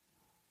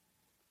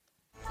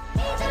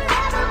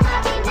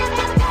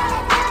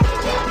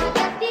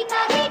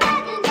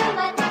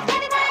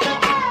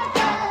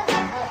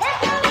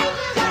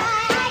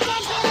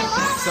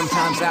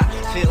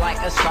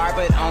a star,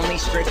 but only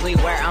strictly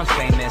where I'm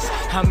famous.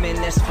 I'm in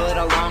this for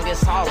the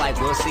longest haul, like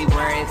we'll see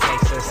where it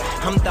takes us.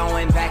 I'm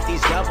throwing back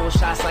these double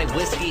shots like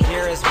whiskey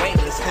here is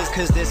weightless.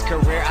 Cause this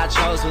career I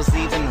chose was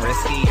even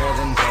riskier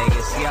than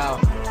Vegas, yo.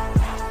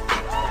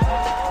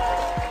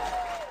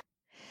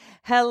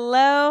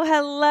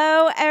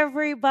 Hello,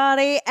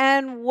 everybody,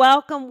 and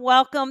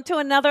welcome to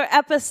another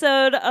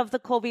episode of the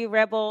Colby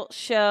Rebel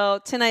Show.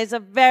 Tonight's a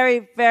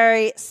very,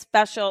 very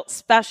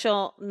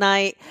special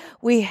night.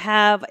 We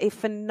have a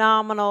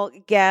phenomenal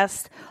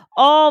guest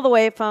all the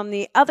way from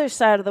the other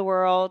side of the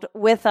world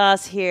with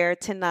us here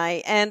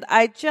tonight, and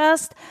I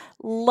just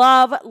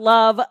love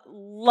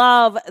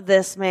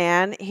this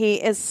man. He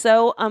is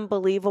so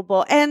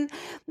unbelievable, and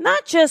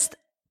not just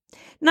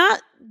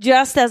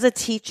as a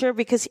teacher,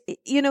 because,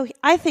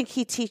 I think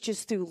he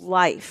teaches through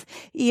life.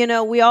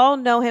 We all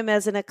know him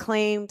as an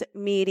acclaimed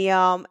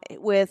medium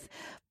with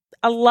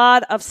a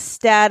lot of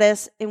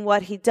status in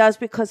what he does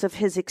because of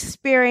his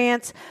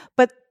experience,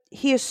 but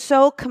he is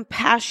so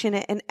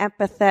compassionate and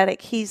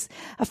empathetic. He's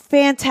a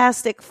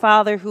fantastic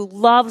father who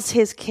loves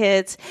his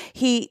kids.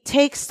 He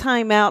takes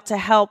time out to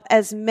help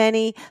as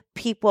many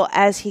people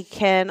as he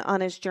can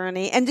on his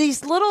journey. And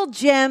these little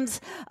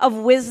gems of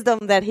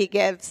wisdom that he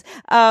gives,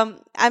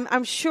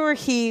 I'm sure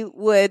he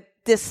would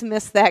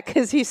dismiss that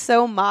because he's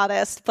so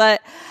modest, but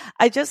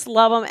I just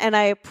love him, and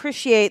I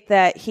appreciate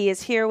that he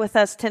is here with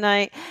us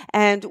tonight,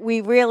 and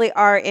we really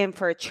are in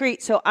for a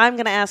treat. So I'm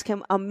going to ask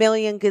him a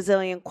million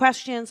gazillion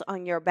questions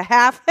on your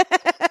behalf.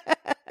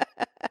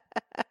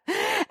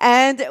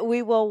 And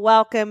we will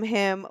welcome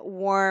him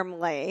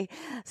warmly.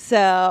 So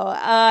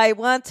I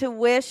want to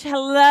wish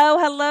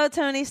hello,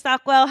 Tony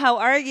Stockwell. How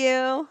are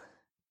you?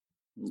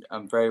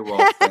 I'm very well,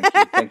 thank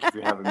you. Thank you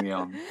for having me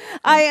on.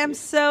 I am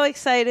so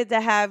excited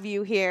to have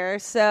you here.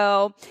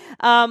 So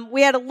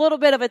we had a little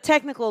bit of a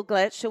technical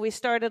glitch, so we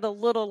started a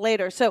little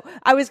later. So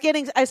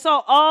I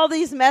saw all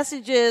these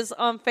messages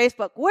on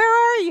Facebook. Where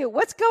are you?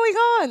 What's going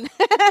on?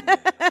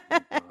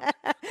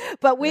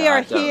 But we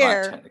are here. I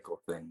don't like technical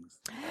things.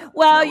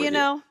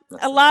 Well,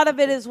 a lot of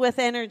it is with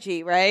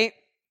energy, right?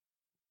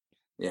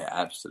 Yeah,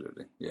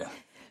 absolutely. Yeah.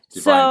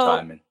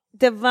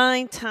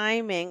 Divine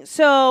timing.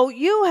 So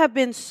you have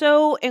been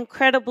so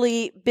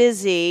incredibly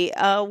busy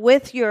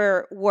with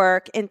your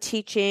work and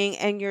teaching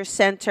and your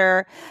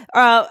center.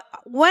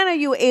 When are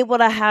you able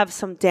to have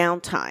some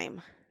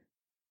downtime?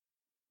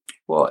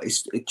 Well,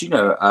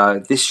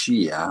 this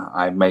year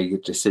I made a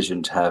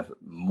decision to have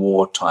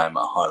more time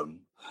at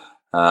home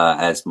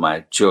as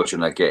my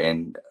children are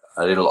getting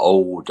a little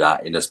older,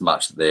 in as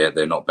much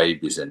they're not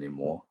babies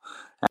anymore.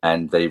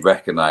 And they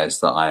recognize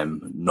that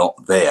I'm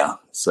not there.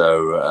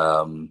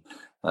 So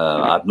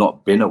I've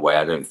not been away,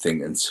 I don't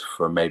think,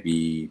 for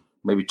maybe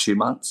 2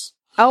 months.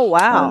 Oh,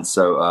 wow. And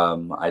so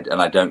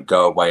I don't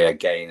go away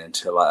again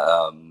until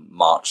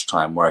March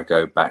time, where I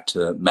go back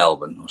to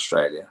Melbourne,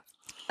 Australia.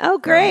 Oh,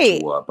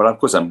 great. But of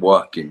course, I'm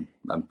working.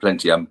 I'm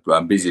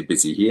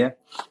busy here,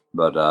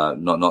 but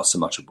not so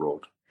much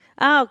abroad.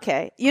 Oh,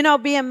 okay.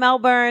 Be in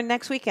Melbourne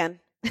next weekend.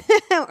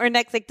 Or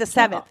next, like the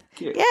 7th.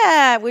 Cute.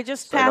 Yeah, we're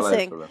just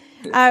passing.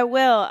 Yeah. I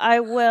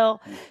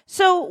will.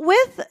 So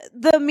with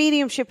the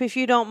mediumship, if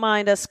you don't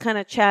mind us kind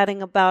of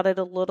chatting about it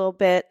a little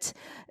bit,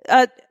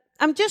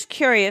 I'm just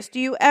curious, do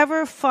you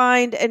ever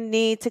find a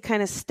need to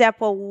kind of step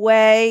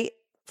away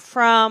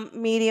from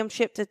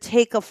mediumship to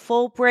take a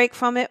full break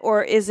from it,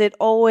 or is it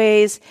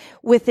always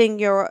within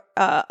your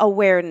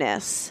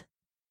awareness?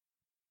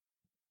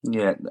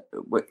 Yeah,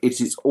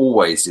 it is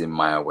always in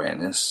my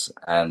awareness,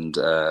 and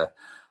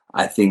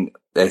I think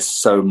there's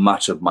so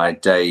much of my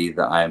day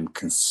that I'm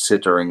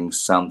considering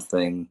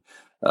something,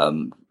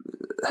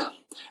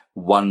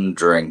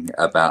 wondering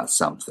about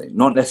something,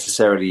 not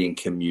necessarily in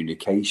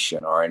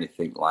communication or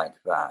anything like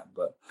that,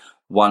 but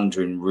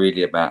wondering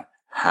really about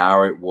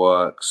how it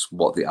works,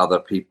 what the other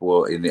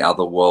people in the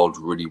other world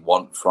really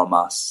want from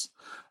us,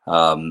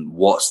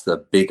 what's the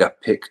bigger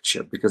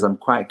picture, because I'm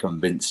quite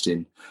convinced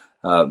in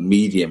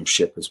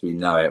mediumship as we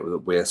know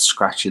it, we're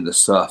scratching the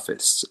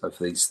surface of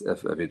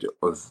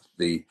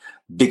the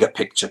bigger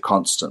picture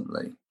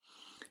constantly.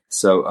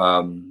 So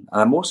and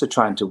I'm also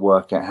trying to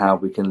work out how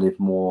we can live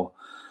more,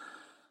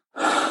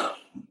 I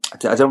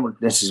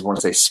don't necessarily want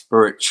to say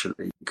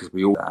spiritually, because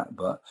we all do that,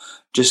 but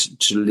just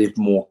to live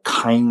more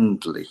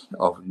kindly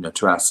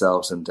to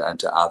ourselves and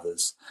to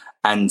others,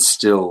 and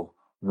still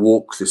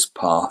walk this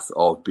path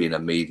of being a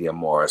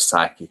medium or a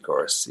psychic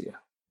or a seer.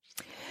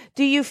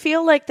 Do you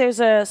feel like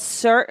there's a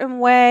certain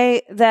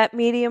way that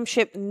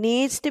mediumship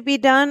needs to be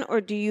done,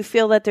 or do you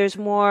feel that there's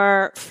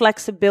more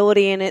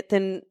flexibility in it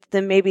than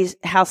maybe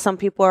how some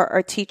people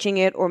are teaching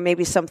it, or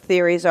maybe some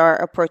theories are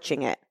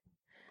approaching it?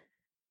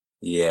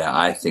 Yeah,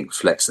 I think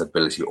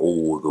flexibility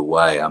all the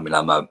way. I mean,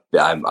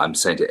 I'm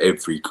saying to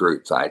every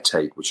group that I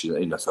take, which is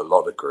it's a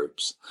lot of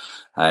groups,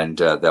 and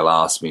they'll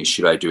ask me,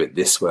 should I do it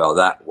this way or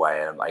that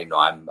way? And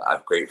I'm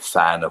a great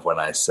fan of when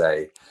I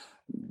say,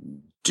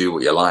 do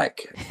what you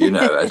like,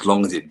 as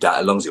long as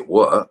it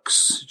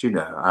works, And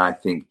I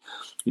think,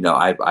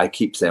 I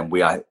keep saying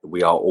we are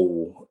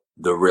all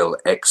the real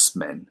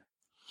X-Men,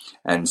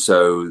 And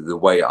so the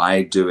way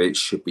I do it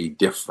should be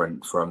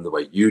different from the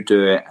way you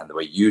do it, and the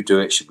way you do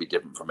it should be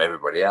different from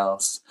everybody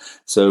else.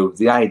 So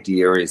the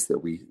idea is that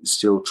we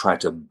still try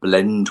to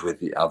blend with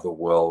the other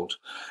world,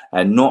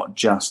 and not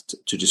just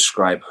to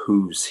describe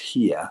who's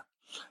here,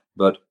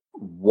 but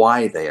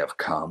why they have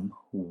come.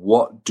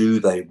 What do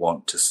they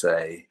want to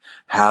say?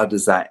 How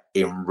does that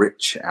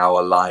enrich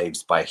our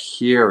lives by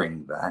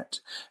hearing that?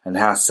 And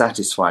how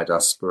satisfied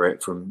our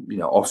spirit from,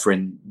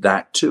 offering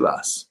that to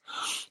us?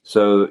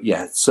 So,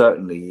 yeah,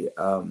 certainly,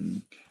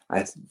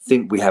 I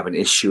think we have an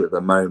issue at the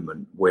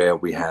moment where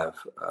we have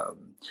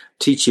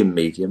teaching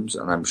mediums,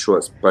 and I'm sure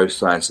it's both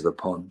sides of the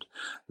pond,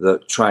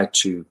 that try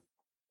to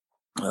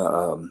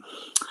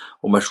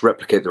almost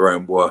replicate their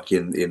own work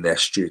in their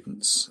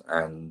students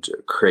and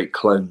create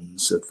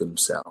clones of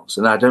themselves.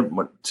 And I don't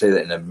want to say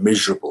that in a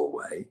miserable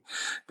way,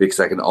 because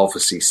I can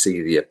obviously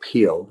see the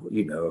appeal,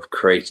 of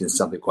creating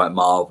something quite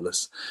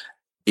marvelous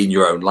in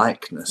your own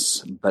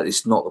likeness, but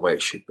it's not the way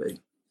it should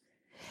be.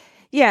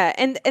 Yeah,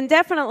 and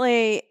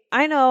definitely,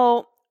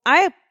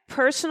 I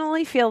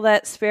personally feel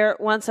that Spirit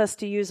wants us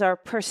to use our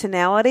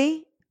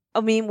personality. I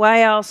mean,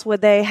 why else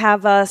would they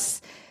have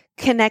us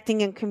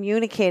connecting and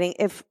communicating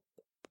if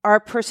our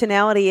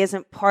personality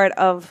isn't part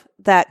of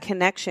that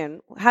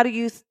connection? How do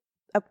you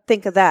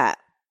think of that?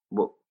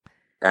 Well,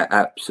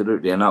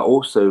 absolutely. And I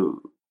also,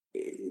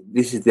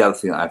 this is the other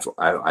thing I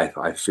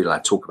feel I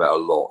talk about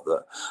a lot,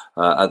 that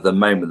at the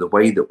moment, the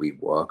way that we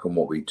work and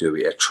what we do,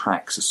 it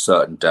attracts a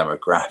certain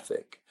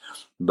demographic.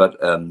 But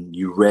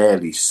you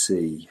rarely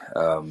see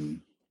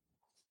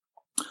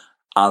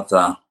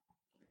other,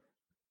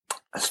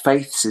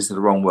 faiths is the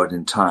wrong word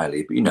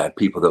entirely, but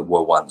people that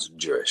were once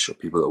Jewish, or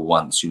people that were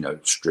once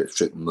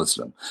strict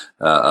Muslim,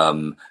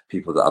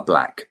 people that are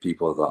black,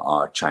 people that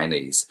are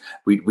Chinese.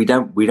 We're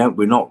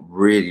not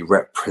really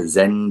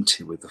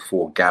represented with the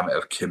full gamut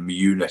of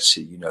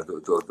community,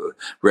 the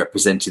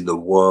representing the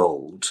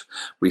world.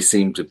 We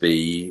seem to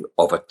be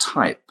of a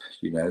type,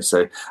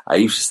 so I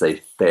used to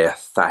say fair,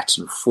 fat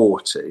and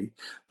 40,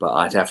 but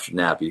I'd have to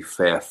now be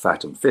fair,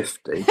 fat and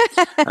 50,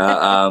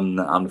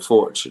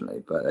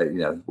 unfortunately. But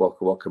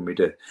what can we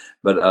do?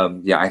 But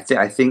I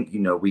think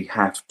we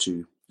have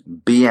to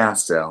be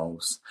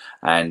ourselves,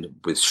 and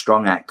with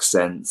strong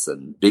accents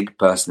and big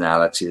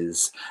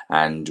personalities,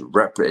 and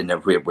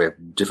we're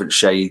different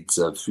shades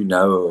of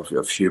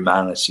of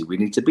humanity. We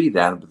need to be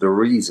there. But the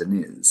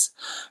reason is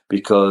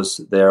because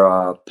there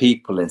are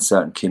people in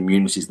certain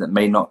communities that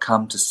may not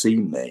come to see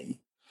me,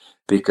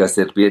 because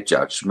there'll be a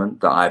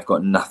judgment that I've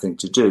got nothing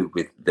to do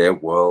with their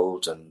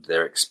world and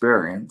their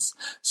experience.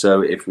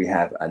 So if we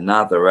have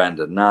another and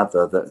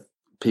another, that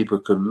people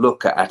can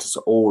look at us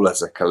all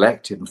as a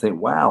collective and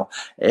think, wow,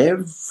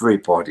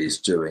 everybody's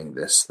doing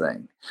this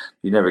thing,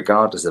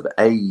 regardless of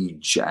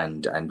age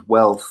and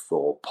wealth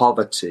or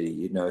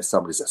poverty,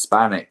 somebody's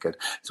Hispanic. And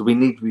so we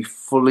need to be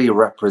fully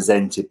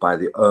represented by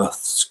the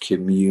Earth's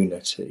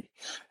community.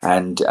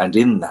 And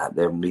in that,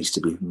 there needs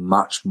to be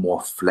much more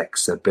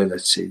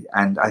flexibility.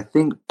 And I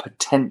think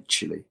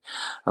potentially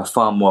a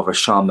far more of a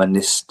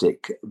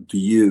shamanistic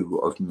view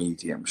of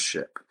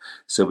mediumship.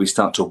 So we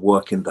start to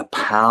work in the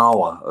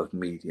power of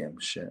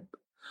mediumship.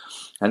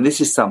 And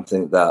this is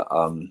something that,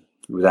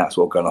 without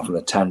sort of going off on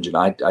a tangent,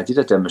 I did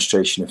a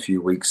demonstration a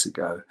few weeks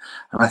ago,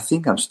 and I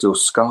think I'm still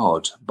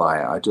scarred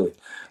by it. I do.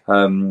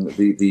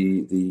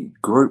 The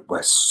group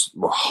were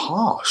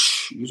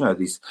harsh.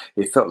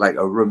 It felt like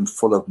a room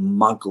full of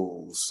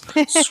muggles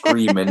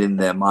screaming in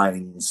their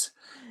minds,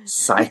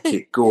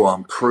 psychic, go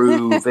on,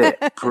 prove it.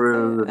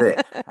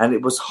 And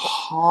it was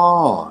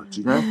hard,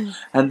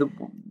 And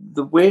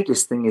the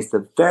weirdest thing is,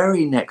 the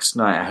very next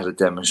night I had a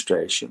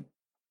demonstration,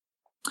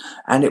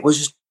 and it was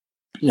just,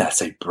 I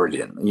say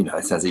brilliant,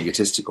 it sounds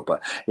egotistical,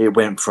 but it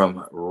went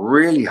from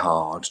really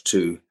hard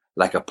to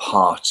like a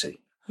party.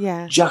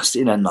 Yeah. Just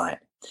in a night.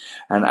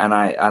 And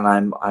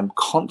I'm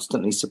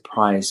constantly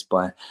surprised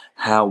by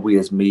how we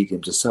as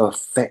mediums are so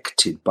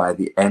affected by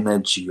the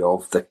energy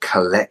of the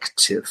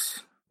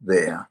collective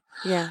there.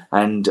 Yeah.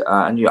 And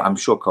I'm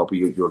sure, Colby,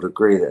 you'll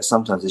agree that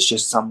sometimes it's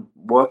just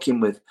working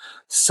with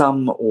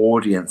some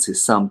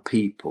audiences, some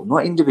people,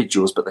 not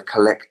individuals, but the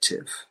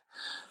collective,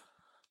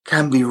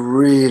 can be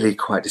really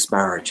quite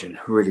disparaging,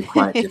 really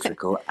quite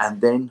difficult.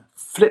 And then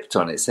flipped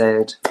on its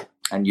head,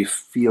 and you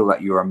feel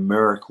like you're a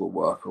miracle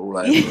worker all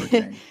over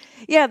again.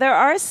 Yeah, there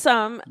are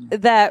some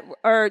that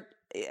are,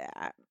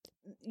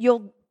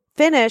 you'll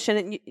finish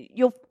and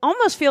you'll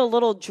almost feel a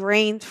little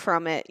drained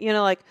from it.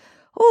 Like,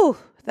 ooh,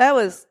 that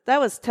was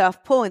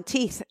tough, pulling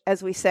teeth,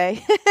 as we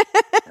say.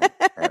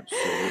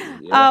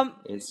 Absolutely, yeah.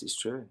 It's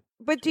true.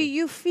 But do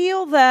you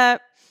feel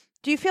that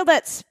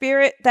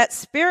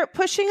spirit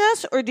pushing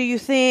us, or do you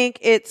think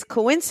it's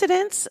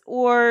coincidence,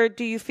 or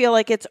do you feel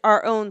like it's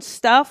our own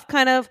stuff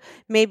kind of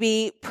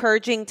maybe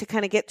purging to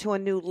kind of get to a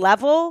new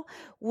level?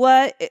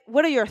 What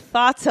are your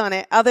thoughts on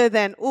it, other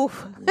than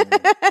oof?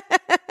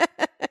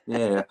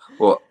 Yeah,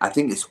 well, I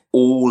think it's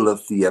all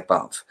of the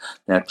above.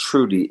 Now,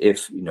 truly,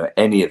 if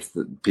any of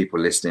the people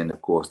listening,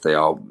 of course, they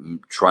are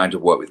trying to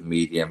work with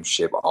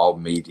mediumship, are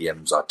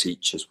mediums, are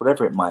teachers,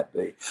 whatever it might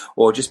be,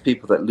 or just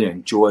people that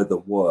enjoy the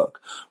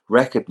work,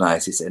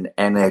 recognize it's an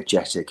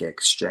energetic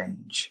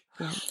exchange.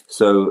 Yeah.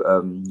 So,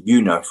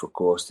 of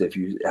course, if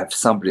you have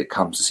somebody that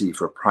comes to see you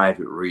for a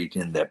private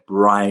reading, they're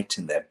bright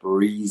and they're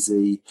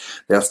breezy,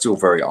 they're still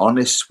very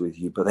honest with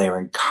you, but they're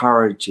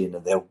encouraging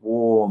and they're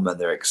warm and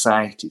they're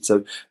excited.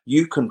 So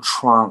you can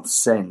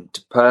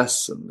transcend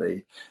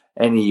personally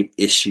any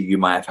issue you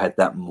might have had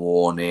that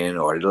morning,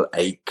 or a little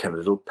ache and a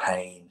little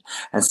pain,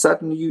 and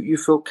suddenly you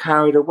feel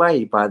carried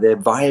away by their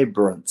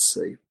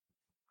vibrancy.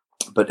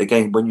 But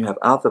again, when you have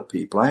other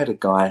people, I had a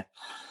guy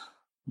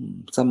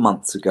some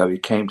months ago, he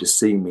came to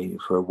see me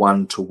for a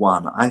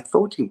one-to-one. I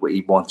thought he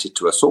wanted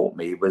to assault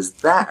me. He was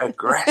that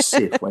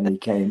aggressive when he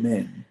came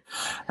in.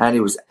 And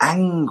he was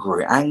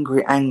angry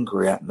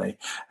at me.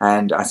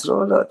 And I said,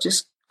 oh, look,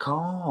 just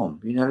calm.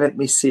 Let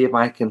me see if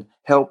I can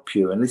help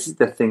you. And this is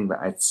the thing that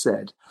I'd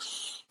said.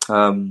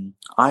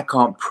 I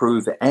can't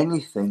prove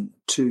anything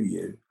to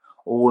you.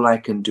 All I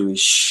can do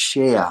is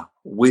share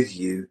with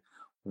you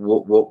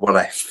what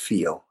I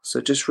feel.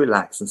 So just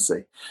relax and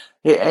see.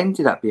 It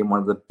ended up being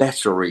one of the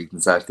better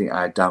readings I think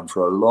I had done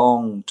for a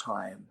long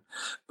time.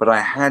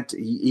 But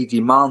he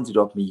demanded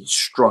of me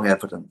strong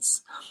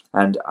evidence.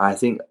 And I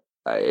think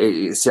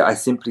I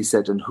simply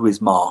said, and who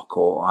is Mark?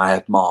 Or I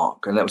have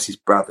Mark. And that was his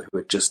brother who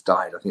had just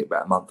died, I think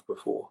about a month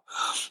before.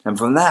 And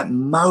from that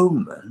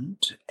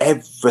moment,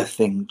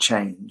 everything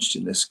changed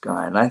in this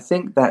guy. And I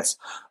think that's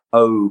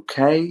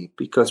okay,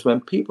 because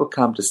when people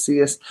come to see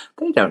us,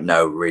 they don't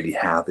know really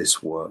how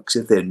this works,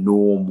 if they're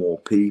normal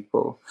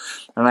people.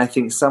 And I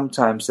think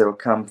sometimes they'll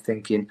come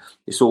thinking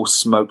it's all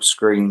smoke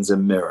screens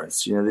and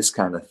mirrors, this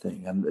kind of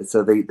thing. And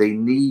so they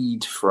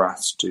need for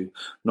us to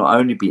not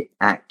only be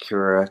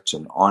accurate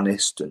and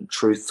honest and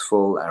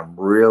truthful and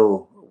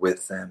real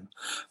with them,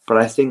 but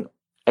I think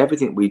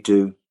everything we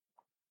do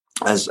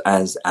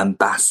as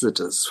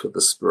ambassadors for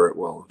the spirit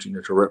world,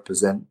 to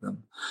represent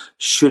them,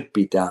 should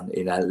be done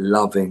in a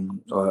loving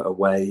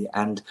way,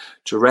 and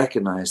to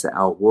recognize that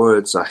our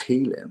words are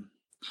healing.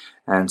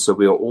 And so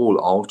we are all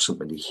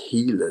ultimately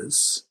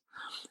healers.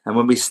 And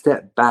when we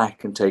step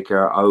back and take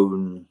our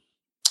own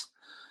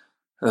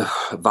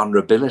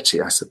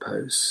vulnerability, I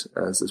suppose,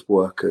 as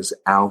workers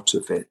out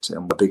of it,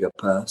 and we're a bigger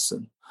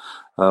person,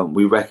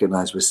 we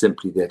recognize we're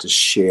simply there to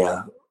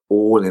share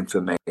all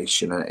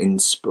information and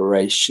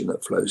inspiration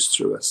that flows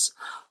through us,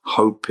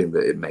 hoping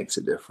that it makes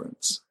a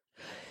difference.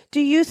 Do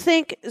you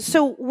think,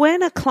 so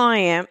when a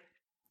client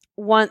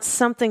wants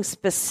something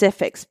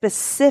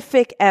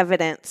specific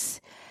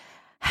evidence,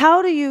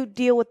 how do you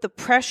deal with the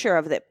pressure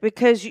of it?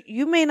 Because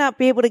you may not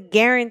be able to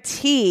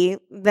guarantee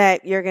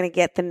that you're going to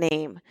get the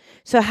name.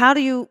 So how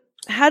do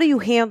you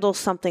handle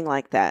something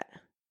like that?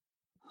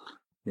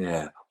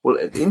 Yeah. Well,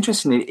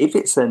 interestingly, if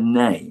it's a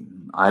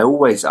name, I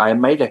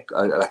made a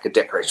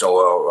declaration,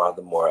 or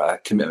rather more a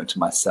commitment to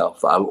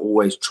myself, that I'll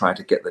always try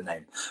to get the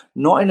name.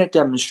 Not in a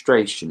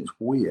demonstration, it's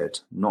weird.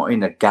 Not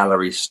in a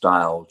gallery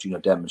style,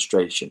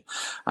 demonstration.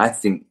 I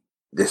think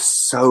there's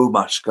so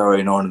much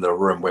going on in the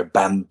room. We're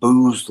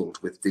bamboozled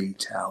with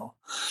detail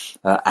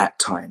at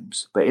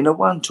times. But in a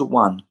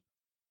one-to-one,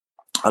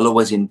 I'll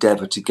always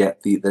endeavor to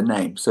get the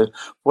name. So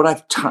what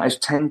I've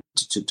tended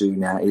to do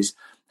now is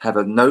have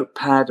a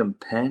notepad and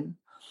pen,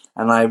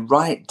 and I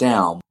write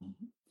down,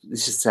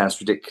 this sounds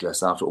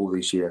ridiculous after all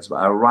these years, but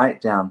I write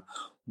down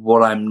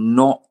what I'm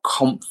not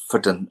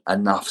confident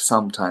enough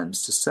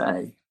sometimes to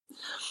say.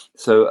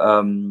 So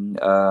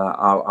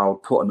I'll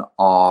put an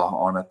R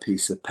on a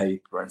piece of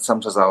paper, and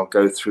sometimes I'll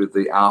go through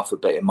the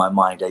alphabet in my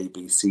mind, A,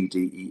 B, C,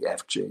 D, E,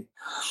 F, G.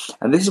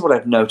 And this is what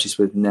I've noticed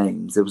with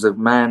names. There was a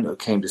man who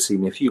came to see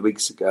me a few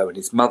weeks ago, and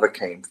his mother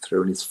came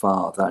through, and his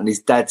father, and his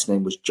dad's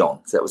name was John.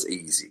 So that was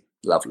easy.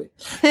 Lovely.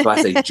 So I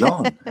say,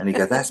 John. And he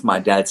goes, that's my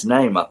dad's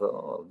name. I thought,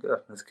 oh, good.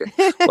 That's good.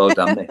 Well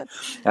done there.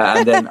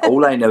 And then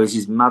all I know is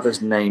his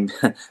mother's name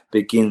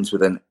begins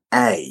with an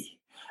A.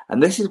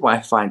 And this is what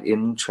I find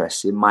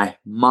interesting. My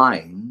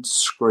mind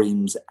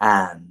screams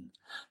Anne.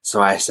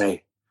 So I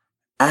say,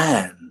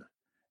 Anne.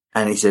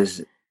 And he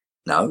says,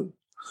 no.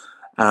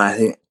 And I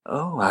think,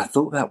 oh, I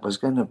thought that was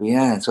going to be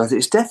Anne. So I said,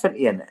 it's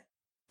definitely an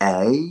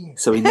A.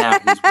 So he's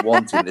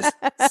wanting this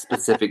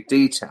specific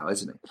detail,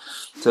 isn't it?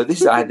 So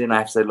this is, I have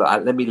to say, look,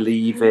 let me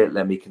leave it.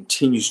 Let me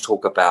continue to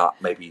talk about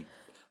maybe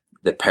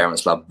the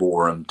parents love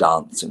ballroom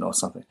dancing or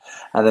something.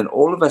 And then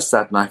all of a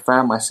sudden I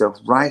found myself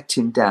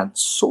writing down,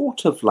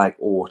 sort of like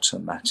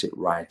automatic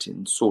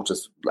writing, sort of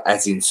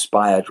as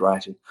inspired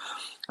writing.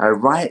 I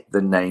write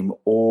the name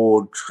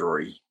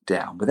Audrey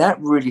down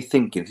without really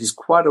thinking. This is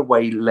quite a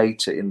way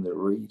later in the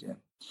reading.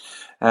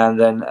 And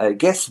then it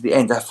gets to the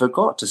end, I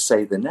forgot to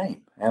say the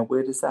name. How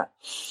weird is that?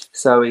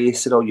 So he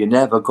said, oh, you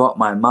never got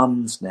my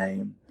mum's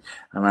name.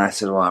 And I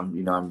said, well,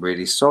 I'm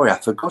really sorry. I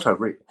forgot.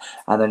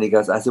 And then he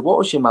goes, I said, what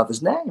was your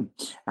mother's name?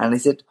 And he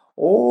said,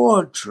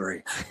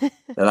 Audrey.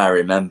 Then I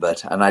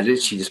remembered, and I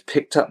literally just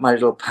picked up my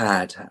little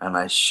pad and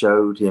I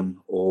showed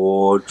him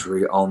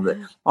Audrey on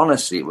the.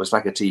 Honestly, it was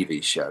like a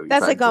TV show.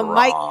 That's like a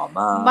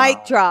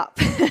mic drop.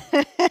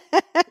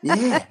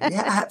 Yeah,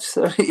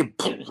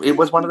 absolutely. It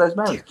was one of those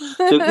moments.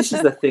 So this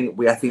is the thing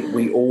I think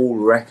we all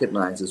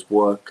recognize as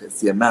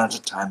workers. The amount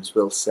of times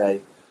we'll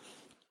say,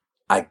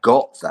 "I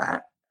got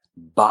that,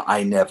 but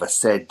I never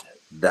said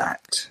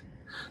that."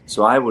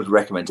 So I would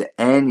recommend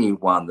to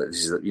anyone that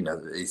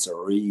is a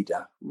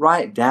reader,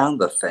 write down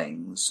the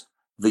things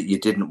that you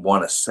didn't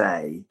want to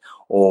say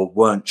or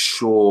weren't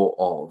sure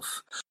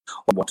of.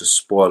 I want to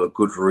spoil a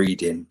good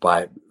reading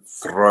by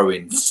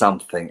throwing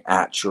something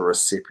at your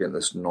recipient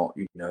that's not,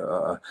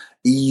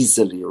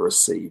 easily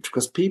received.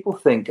 Because people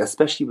think,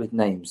 especially with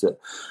names, that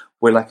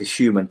we're like a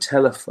human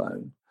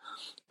telephone.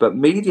 But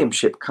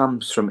mediumship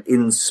comes from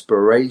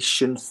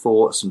inspiration,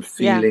 thoughts and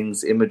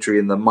feelings, imagery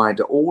in the mind.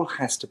 It all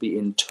has to be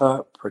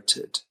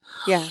interpreted.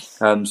 Yes.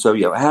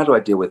 So, how do I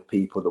deal with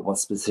people that want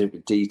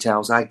specific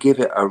details? I give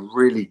it a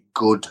really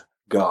good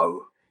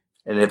go.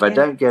 And if I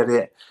don't get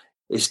it,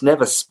 it's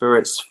never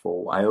spirit's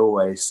fault. I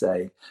always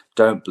say,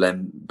 don't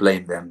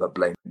blame them, but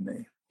blame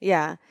me.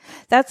 Yeah,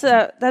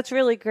 that's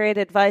really great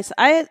advice.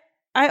 I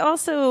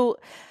also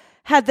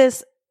had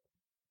this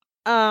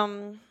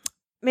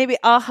maybe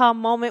aha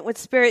moment with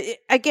spirit.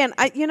 Again,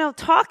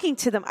 talking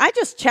to them, I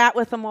just chat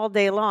with them all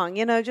day long,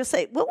 just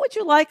say, what would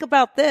you like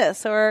about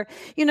this? Or,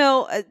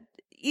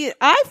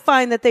 I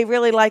find that they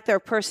really like their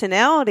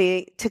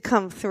personality to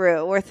come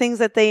through or things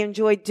that they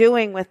enjoy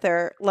doing with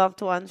their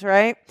loved ones.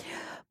 Right.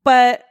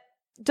 But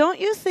don't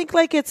you think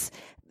like it's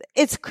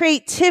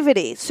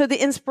creativity? So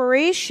the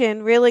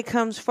inspiration really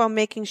comes from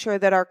making sure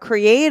that our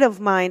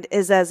creative mind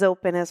is as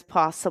open as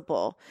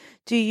possible.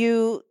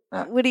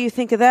 What do you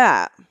think of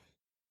that?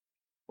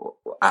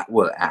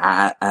 Well,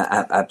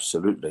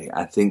 absolutely.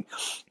 I think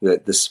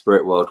that the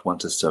spirit world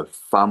wants us to have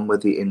fun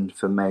with the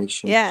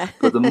information. Yeah.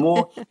 But the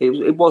more,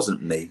 it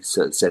wasn't me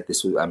said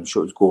this. I'm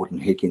sure it was Gordon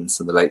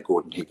Higginson, the late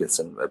Gordon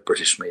Higginson, a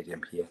British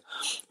medium here,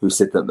 who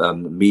said that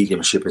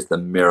mediumship is the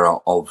mirror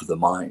of the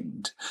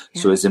mind.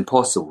 Yeah. So it's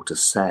impossible to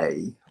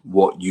say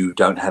what you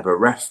don't have a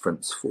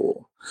reference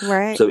for.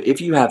 Right. So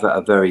if you have a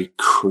very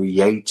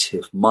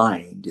creative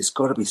mind, it's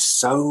got to be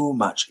so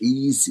much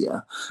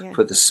easier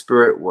for the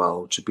spirit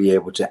world to be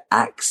able to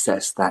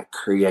access that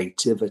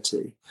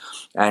creativity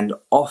and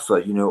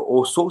offer,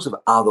 all sorts of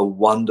other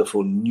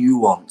wonderful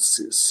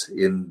nuances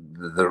in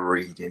the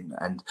reading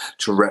and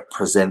to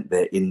represent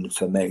their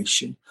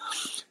information.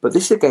 But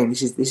this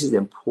is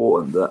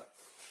important, that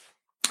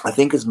I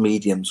think as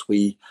mediums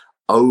we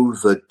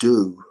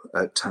overdo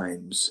at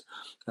times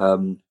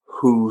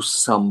who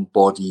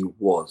somebody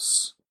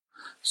was.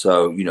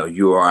 So,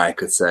 you or I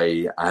could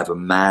say, I have a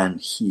man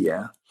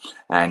here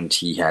and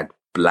he had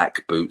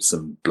black boots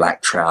and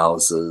black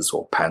trousers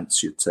or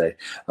pants, you'd say,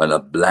 and a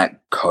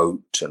black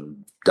coat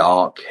and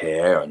dark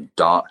hair and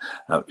dark...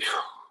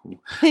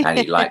 and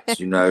he liked,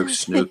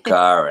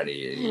 snooker and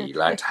he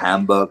liked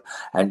Hamburg.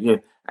 And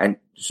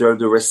so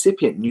the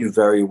recipient knew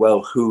very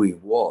well who he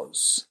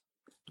was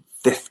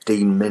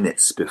 15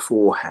 minutes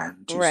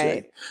beforehand, you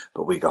see.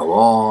 But we go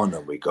on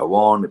and we go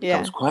on. It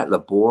becomes quite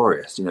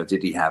laborious.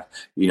 Did he have,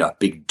 a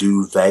big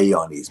duvet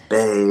on his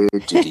bed?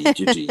 Did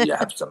he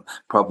have some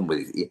problem with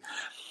his ear?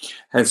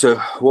 And so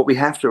what we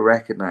have to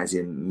recognize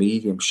in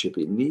mediumship,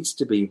 it needs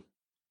to be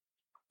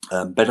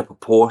better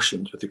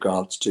proportions with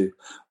regards to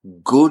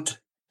good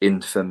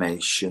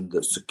information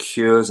that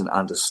secures an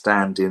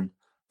understanding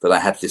that I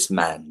have this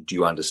man. Do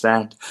you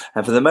understand?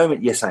 And for the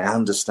moment, yes, I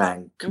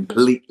understand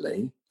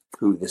completely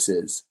who this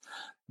is.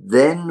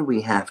 Then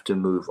we have to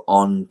move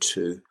on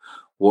to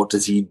what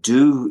does he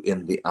do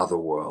in the other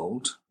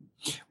world,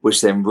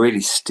 which then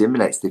really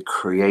stimulates the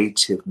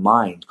creative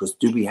mind, because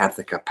do we have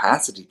the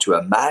capacity to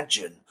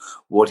imagine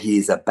what he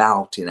is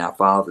about in our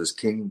Father's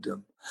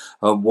kingdom?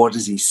 What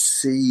does he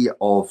see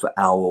of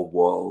our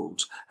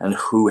world, and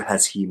who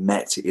has he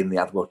met in the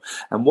other world?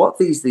 And what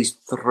these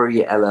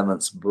three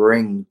elements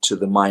bring to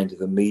the mind of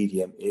the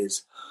medium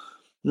is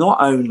not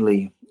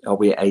only are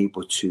we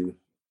able to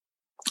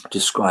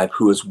describe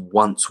who has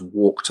once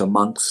walked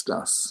amongst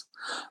us,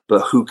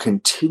 but who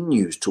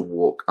continues to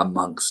walk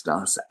amongst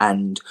us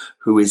and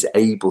who is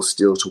able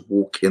still to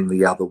walk in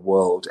the other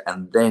world,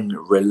 and then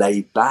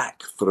relay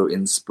back through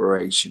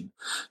inspiration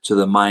to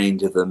the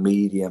mind of the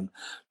medium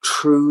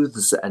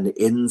truths and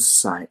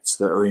insights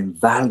that are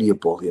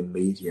invaluable in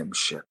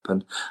mediumship.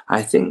 And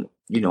I think,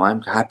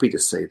 I'm happy to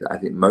say that I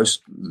think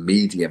most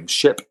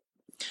mediumship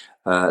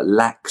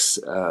lacks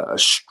a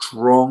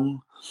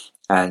strong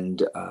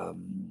and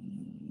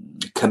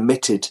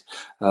committed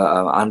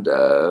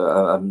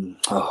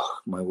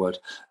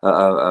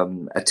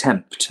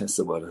attempt, that's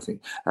the word I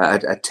think,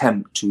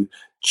 attempt to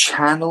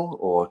channel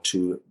or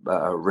to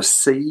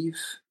receive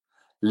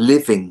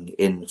living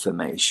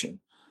information,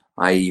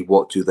 i.e.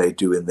 what do they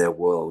do in their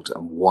world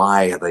and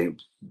why are they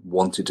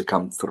wanted to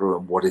come through,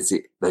 and what is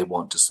it they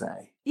want to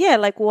say? Yeah,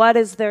 like what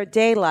is their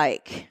day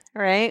like,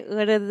 right?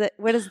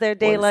 What is their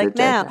day like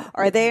now? Like?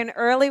 Are they an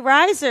early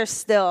riser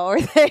still? Or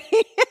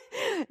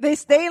they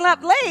staying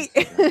up late?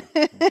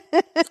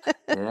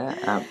 Yeah,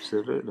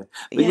 absolutely.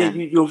 But yeah,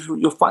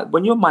 you'll find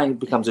when your mind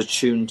becomes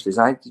attuned to this.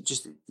 I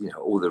just,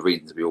 all the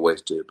readings we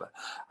always do. But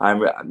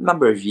a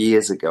number of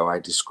years ago, I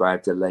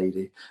described a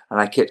lady, and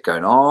I kept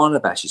going on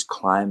about she's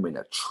climbing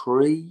a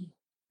tree.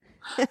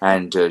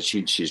 And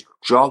she's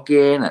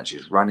jogging and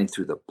she's running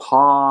through the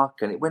park,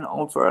 and it went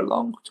on for a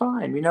long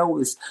time. All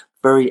this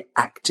very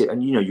active,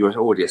 and you're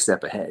already a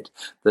step ahead.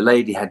 The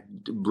lady had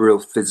real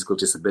physical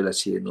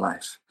disability in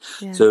life,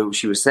 so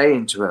she was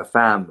saying to her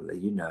family,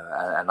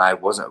 and I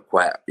wasn't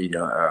quite,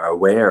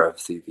 aware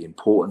of the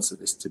importance of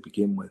this to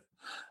begin with.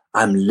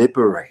 I'm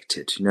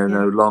liberated. No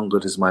longer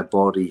does my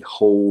body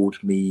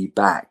hold me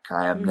back.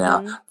 I am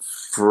now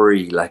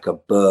free, like a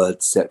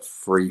bird set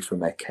free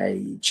from a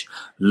cage.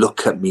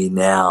 Look at me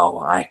now.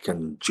 I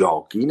can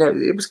jog.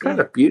 It was kind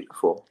of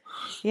beautiful.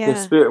 Yeah. The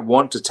Spirit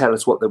want to tell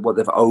us what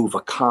they've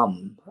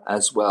overcome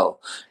as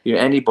well.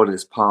 Anybody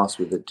that's passed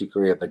with a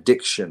degree of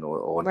addiction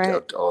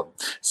or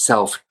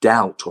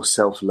self-doubt or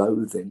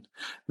self-loathing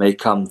may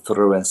come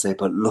through and say,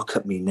 but look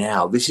at me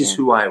now. This is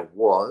who I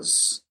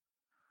was,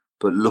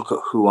 but look at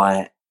who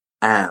I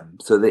am.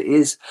 So there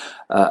is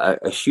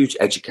a huge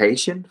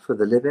education for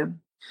the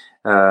living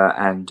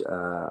and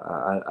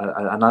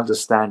an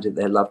understanding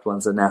their loved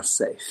ones are now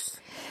safe.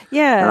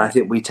 Yeah. And I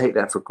think we take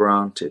that for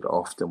granted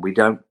often. We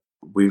don't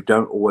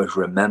always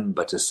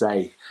remember to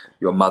say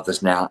your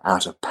mother's now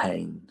out of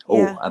pain.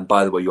 Yeah. Oh, and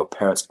by the way, your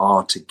parents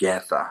are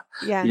together.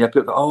 Yeah.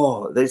 People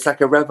go, it's like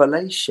a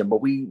revelation,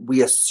 but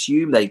we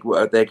assume they're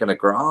going to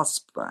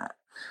grasp that.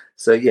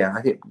 So,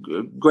 I think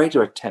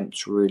greater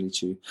attempts really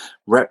to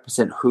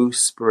represent who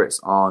spirits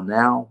are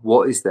now,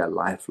 what is their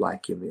life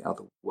like in the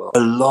other world,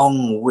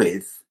 along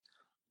with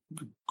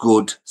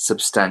good,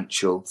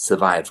 substantial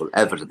survival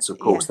evidence. Of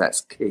course,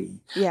 that's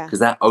key, because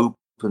that opens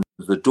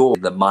the door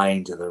in the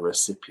mind of the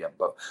recipient.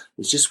 But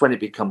it's just when it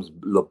becomes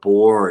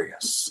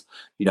laborious.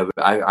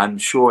 I'm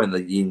sure in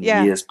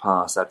years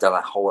past, I've done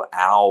a whole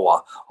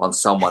hour on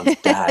someone's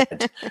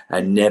dad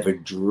and never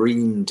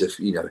dreamed of,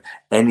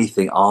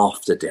 anything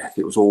after death.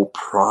 It was all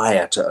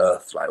prior to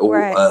Earth life, all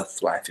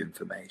Earth life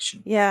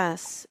information.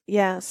 Yes.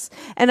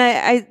 And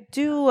I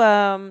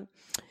do,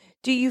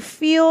 do you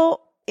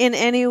feel in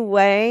any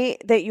way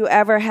that you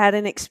ever had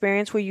an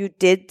experience where you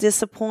did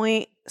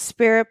disappoint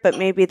spirit, but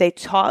maybe they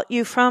taught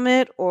you from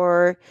it,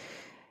 or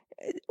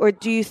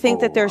do you think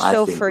that they're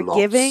so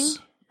forgiving?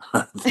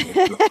 I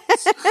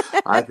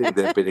think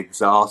they've been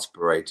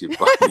exasperated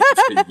by me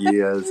for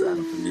years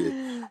and for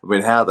years. I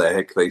mean, how the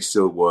heck they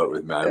still work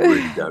with me, I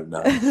really don't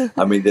know.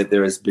 I mean,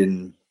 there has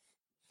been,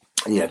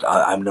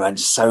 I've had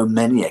so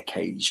many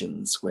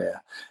occasions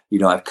where,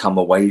 I've come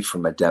away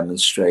from a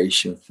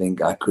demonstration,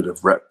 think I could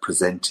have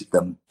represented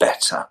them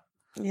better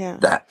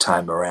that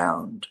time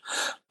around.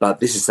 But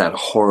this is sound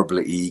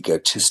horribly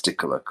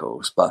egotistical, of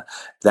course, but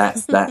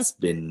that's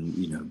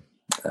been,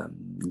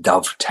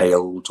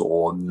 dovetailed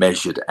or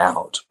measured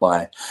out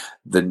by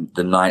the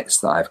nights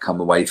that I've come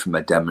away from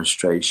a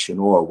demonstration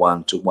or a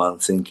one-to-one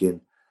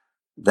thinking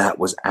that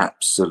was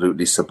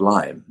absolutely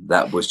sublime.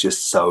 That was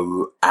just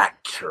so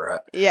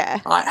accurate. Yeah.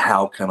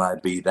 How can I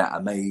be that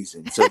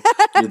amazing? So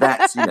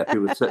that's,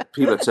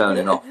 people are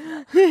turning off.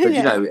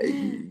 But,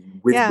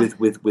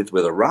 with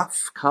the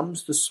rough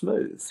comes the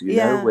smooth,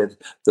 with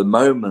the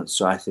moments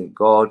I think,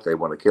 God, they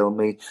want to kill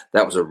me.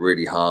 That was a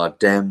really hard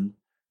dem.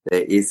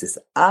 There is this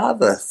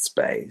other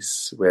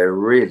space where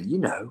really,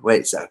 where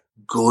it's a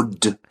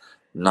good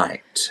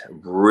night,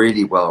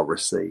 really well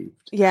received.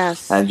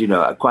 Yes. And,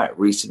 quite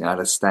recently I had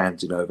a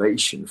standing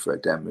ovation for a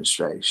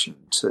demonstration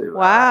too.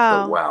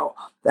 Wow. Wow.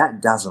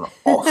 That doesn't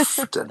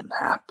often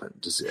happen,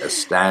 does it? A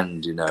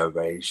standing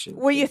ovation.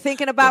 Were you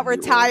thinking about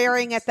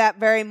retiring at that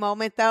very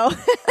moment, though?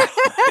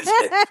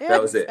 That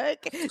was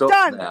it. Stop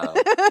done. Now.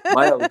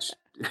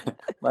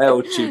 My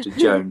old tutor,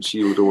 Joan,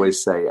 she would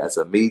always say, as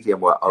a medium,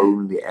 we're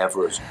only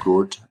ever as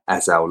good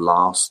as our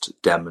last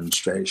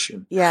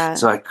demonstration. Yeah.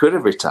 So I could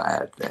have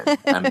retired then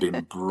and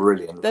been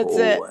brilliant. That's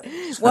for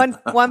always.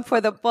 One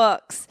for the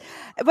books.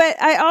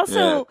 But I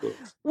also,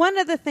 one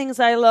of the things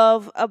I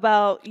love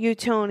about you,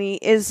 Tony,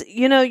 is,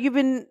 you've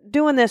been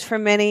doing this for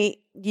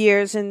many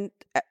years and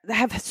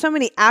have so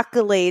many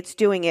accolades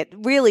doing it.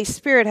 Really,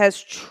 Spirit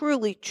has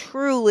truly,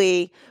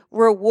 truly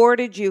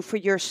rewarded you for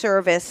your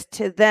service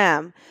to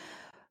them.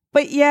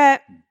 But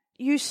yet,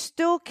 you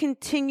still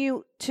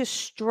continue to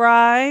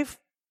strive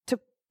to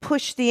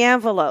push the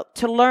envelope,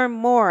 to learn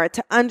more,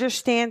 to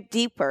understand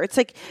deeper. It's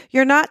like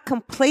you're not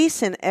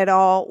complacent at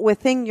all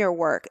within your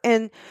work.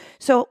 And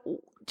so,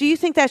 do you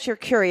think that's your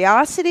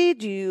curiosity?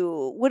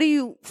 What do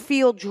you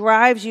feel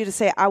drives you to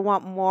say, I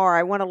want more,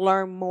 I want to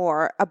learn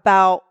more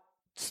about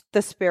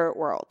the spirit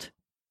world?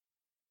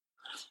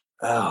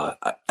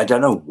 I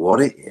don't know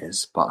what it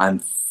is, but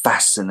I'm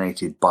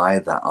fascinated by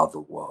that other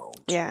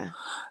world. Yeah.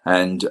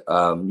 And,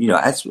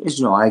 as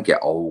you know, I get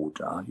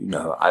older,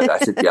 I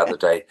said the other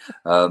day,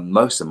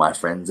 most of my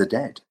friends are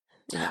dead.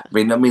 Yeah. I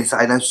mean,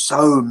 I know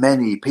so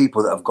many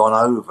people that have gone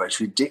over. It's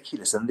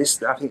ridiculous. And I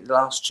think the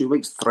last 2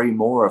 weeks, 3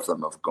 more of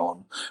them have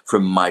gone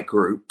from my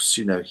groups,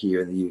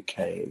 here in the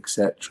UK,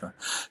 etc.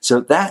 So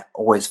that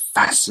always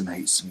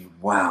fascinates me.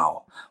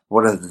 Wow.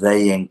 What have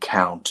they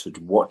encountered?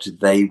 What do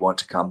they want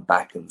to come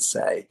back and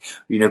say?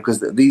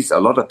 Because a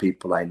lot of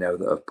people I know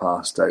that have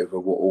passed over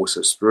were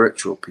also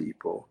spiritual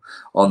people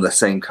on the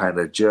same kind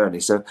of journey.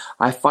 So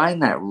I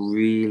find that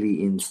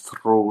really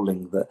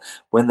enthralling that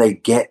when they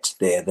get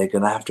there, they're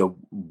going to have to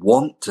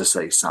want to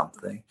say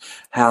something.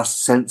 How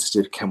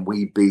sensitive can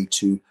we be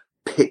to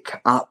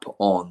pick up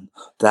on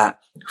that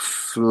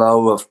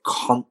flow of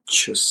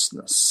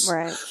consciousness?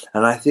 Right.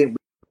 And I think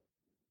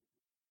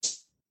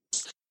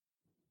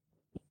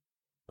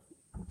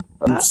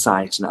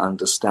insight and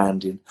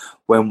understanding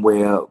when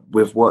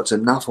we've worked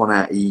enough on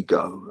our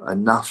ego,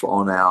 enough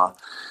on our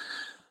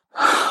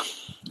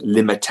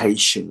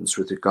limitations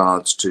with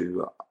regards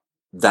to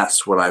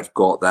that's what I've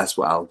got, that's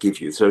what I'll give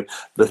you. So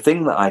the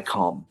thing that I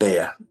can't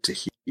bear to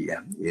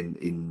hear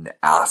in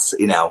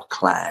our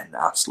clan,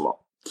 us lot,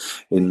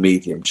 in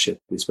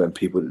mediumship, is when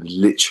people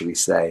literally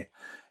say,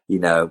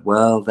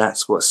 well,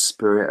 that's what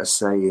spirit are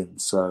saying.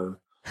 So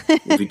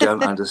if you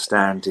don't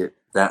understand it,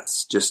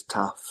 that's just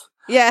tough.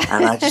 Yeah.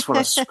 And I just want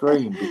to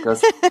scream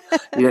because,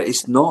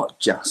 it's not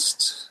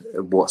just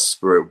what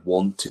spirit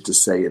wanted to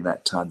say in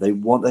that time. They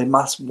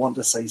must want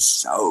to say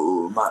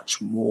so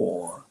much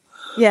more.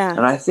 Yeah.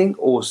 And I think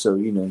also,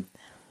 I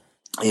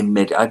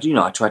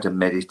try to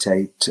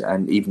meditate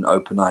and even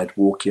open-eyed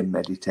walk in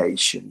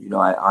meditation.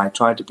 I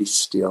try to be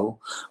still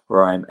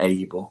where I'm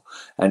able.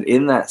 And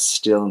in that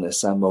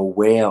stillness, I'm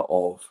aware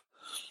of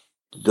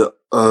the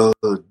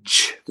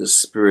urge the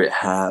spirit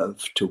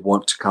have to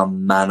want to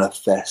come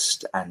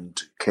manifest and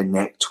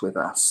connect with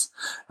us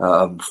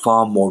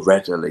far more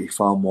readily,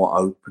 far more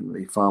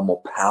openly, far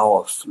more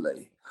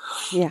powerfully.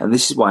 Yeah. And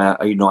this is why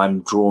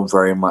I'm drawn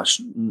very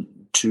much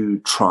to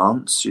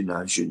trance.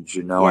 As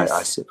you know, Yes.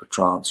 I sit for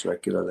trance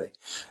regularly,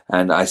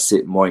 and I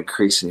sit more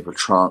increasingly for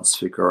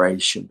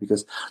transfiguration,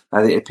 because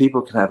I think if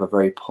people can have a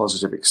very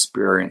positive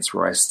experience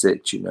where I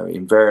sit,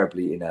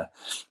 invariably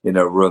in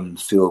a room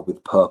filled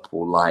with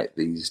purple light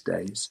these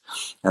days,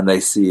 and they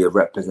see a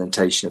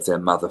representation of their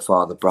mother,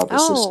 father, brother,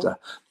 sister,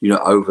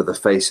 over the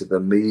face of the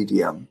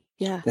medium.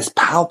 Yeah. It's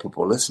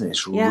palpable, isn't it?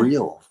 It's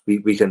real.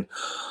 We can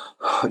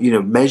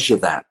measure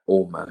that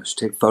almost,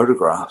 take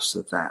photographs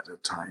of that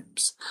at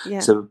times. Yeah.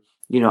 So,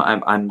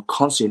 I'm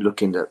constantly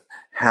looking at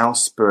how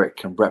spirit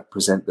can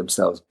represent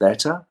themselves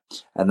better.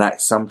 And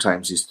that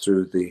sometimes is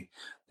through the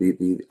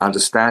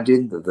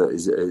understanding that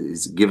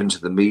is given to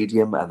the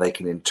medium, and they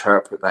can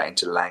interpret that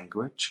into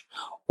language.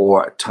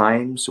 Or at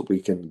times we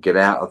can get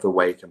out of the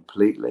way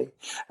completely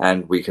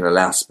and we can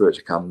allow spirit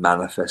to come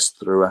manifest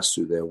through us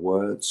through their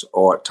words,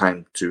 or at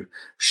times to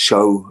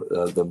show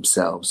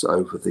themselves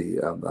over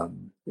the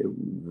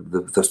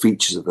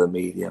features of the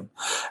medium.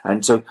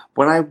 And so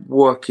when I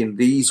work in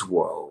these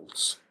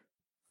worlds,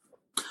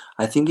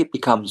 I think it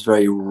becomes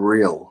very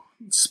real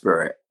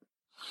spirit.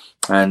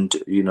 And,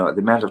 the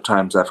amount of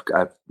times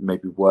I've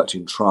maybe worked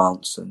in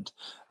trance and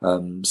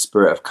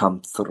spirit have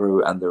come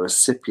through and the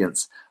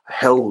recipients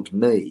held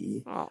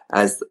me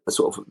as a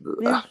sort of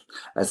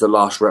as the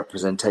last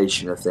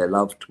representation of their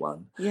loved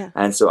one. Yeah.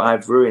 And so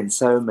I've ruined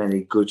so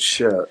many good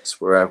shirts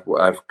where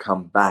I've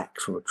come back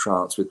from a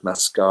trance with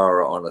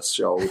mascara on a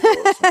shoulder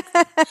or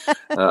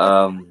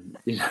something.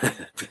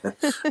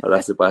 I'll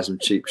have to buy some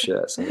cheap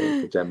shirts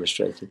for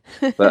demonstrating.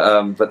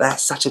 But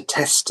that's such a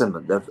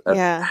testament of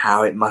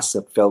how it must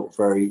have felt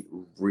very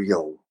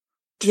real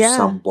to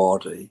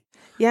somebody.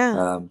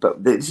 Yeah. But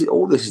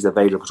all this is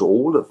available to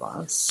all of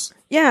us.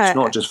 Yeah. It's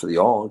not just for the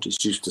odd, it's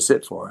just to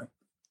sit for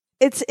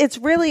it. It's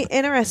really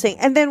interesting.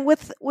 And then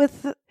with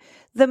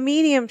the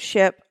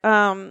mediumship,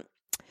 I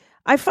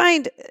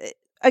find,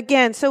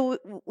 again, so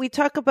we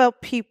talk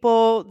about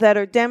people that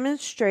are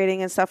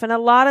demonstrating and stuff, and a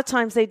lot of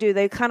times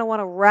they kind of want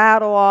to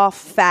rattle off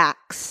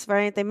facts,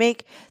 right? They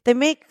make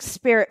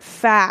spirit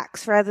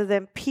facts rather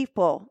than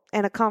people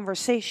and a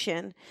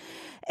conversation.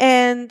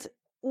 And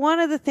one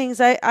of the things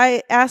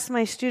I ask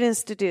my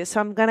students to do, so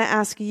I'm going to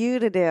ask you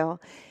to do,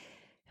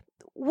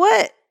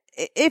 what,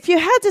 if you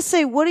had to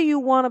say, what do you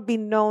want to be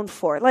known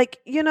for? Like,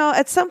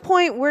 at some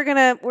point we're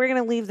going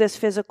to leave this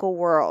physical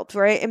world,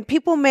 right? And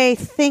people may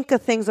think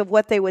of things of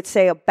what they would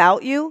say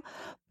about you,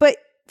 but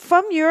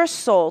from your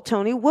soul,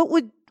 Tony,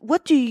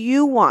 what do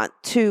you want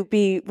to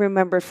be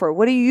remembered for?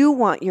 What do you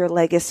want your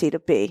legacy to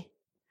be?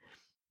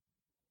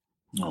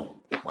 Oh,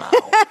 wow.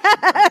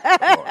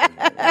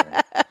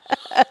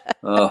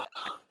 Oh,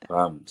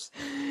 crumbs.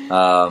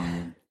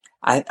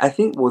 I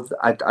think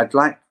I'd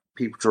like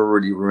people to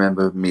really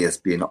remember me as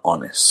being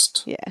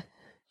honest. Yeah.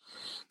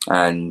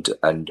 and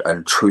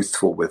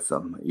truthful with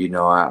them. You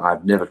know,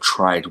 I've never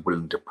tried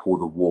willing to pull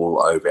the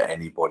wool over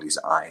anybody's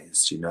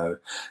eyes, you know.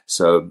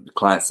 So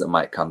clients that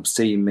might come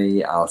see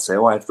me, I'll say,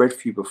 oh, I've read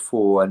for you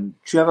before, and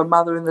do you have a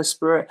mother in the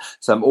spirit?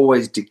 So I'm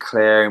always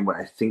declaring what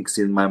I think's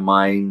in my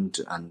mind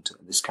and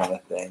this kind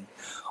of thing.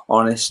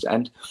 Honest.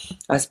 And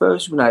I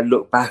suppose when I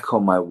look back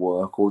on my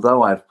work,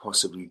 although I've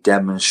possibly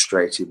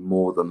demonstrated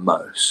more than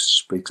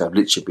most, because I've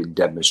literally been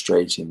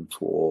demonstrating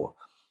for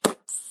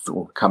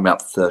coming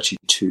up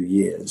 32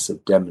 years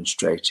of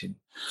demonstrating.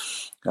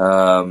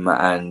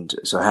 And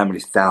so how many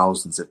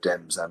thousands of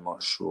dems, I'm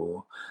not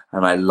sure.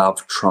 And I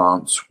love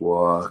trance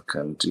work,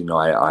 and you know,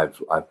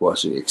 I've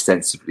worked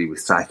extensively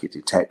with psychic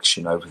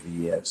detection over the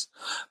years.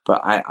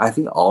 But I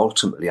think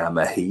ultimately I'm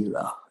a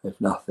healer, if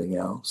nothing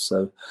else.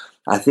 So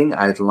I think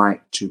I'd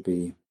like to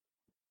be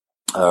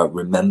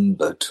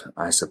remembered,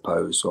 I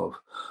suppose, of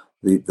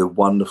the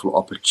wonderful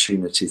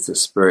opportunities the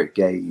Spirit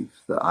gave,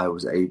 that I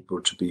was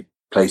able to be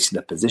placed in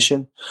a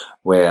position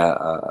where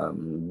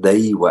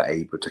they were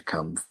able to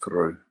come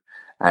through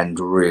and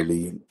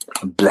really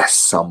bless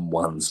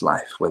someone's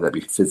life, whether it be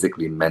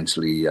physically,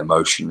 mentally,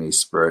 emotionally,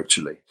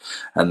 spiritually,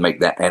 and make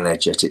that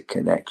energetic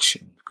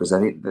connection. Because I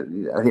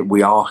think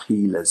we are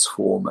healers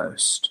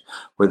foremost,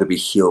 whether we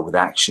heal with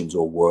actions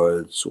or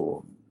words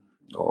or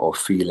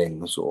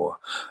feelings or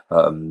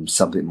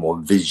something more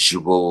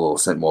visual or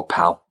something more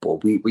palpable.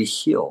 We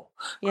heal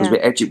because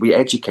we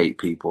educate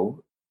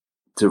people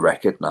to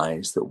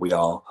recognize that we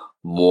are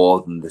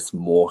more than this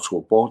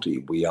mortal body.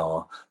 We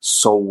are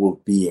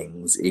soul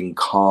beings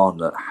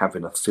incarnate,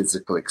 having a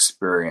physical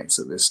experience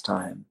at this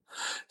time.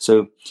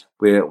 So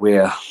we're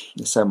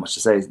there's so much to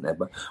say, isn't there?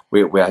 But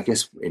we're I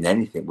guess in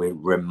anything, we're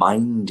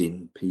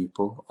reminding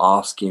people,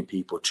 asking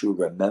people to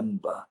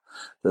remember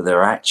that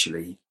they're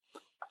actually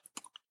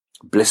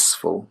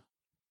blissful,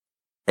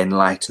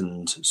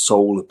 enlightened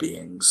soul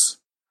beings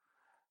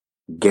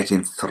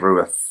getting through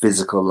a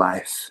physical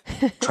life,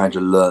 trying to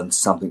learn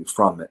something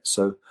from it.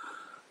 So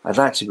I'd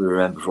like to be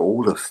remembered for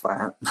all of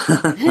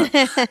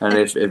that. And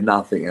if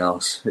nothing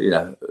else, you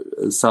know,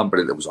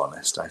 somebody that was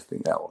honest, I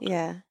think that would.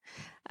 Yeah.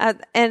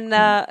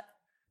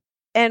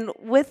 And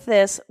with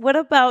this, what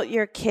about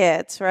your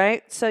kids,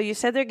 right? So you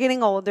said they're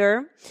getting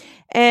older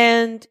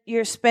and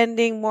you're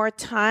spending more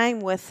time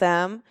with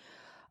them.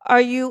 Are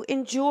you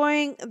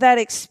enjoying that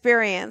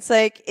experience?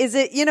 Like, is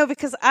it, you know,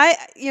 because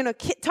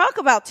talk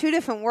about two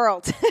different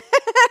worlds.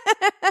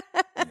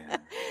 Yeah.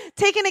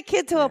 Taking a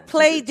kid to a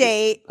play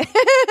date.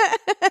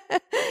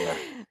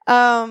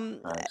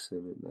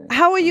 Absolutely.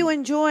 How are you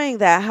enjoying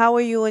that? How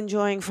are you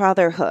enjoying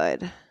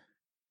fatherhood?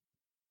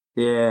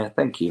 Yeah,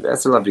 thank you.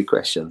 That's a lovely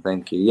question.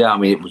 Thank you. Yeah, I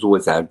mean, it was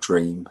always our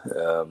dream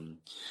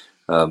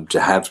to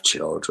have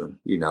children.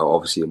 You know,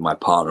 obviously my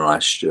partner and I,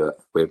 Stuart,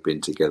 we've been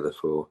together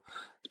for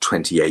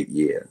 28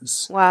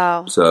 years.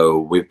 Wow. So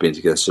we've been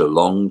together for a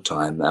long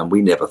time, and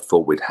we never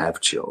thought we'd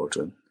have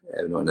children,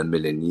 not in a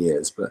million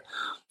years. But,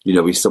 you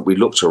know, we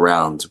looked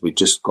around. We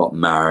just got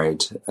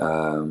married.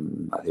 I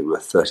think we were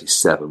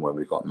 37 when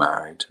we got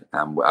married.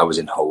 And I was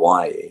in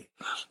Hawaii.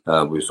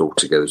 We was all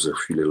together. There was a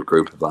few little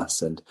group of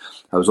us. And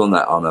I was on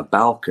a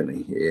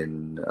balcony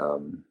in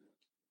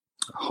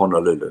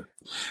Honolulu.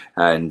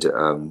 And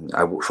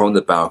I walked from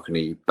the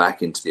balcony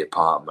back into the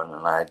apartment,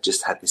 and I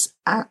just had this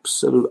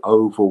absolute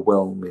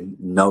overwhelming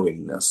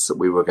knowingness that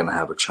we were going to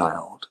have a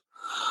child.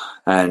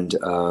 And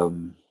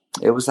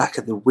it was like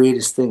the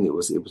weirdest thing. It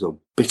was a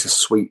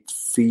bittersweet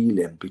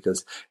feeling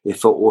because it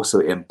felt also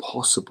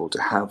impossible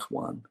to have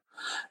one.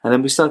 And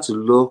then we started to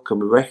look,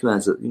 and we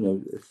recognized that, you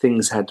know,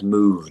 things had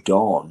moved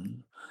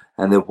on,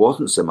 and there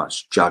wasn't so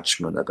much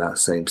judgment about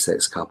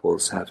same-sex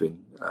couples having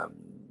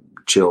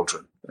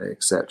children,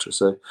 etc.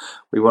 So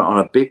we went on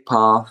a big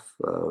path,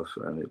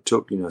 and it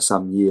took, you know,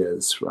 some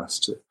years for us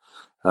to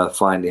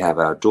finally have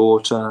our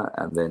daughter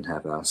and then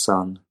have our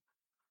son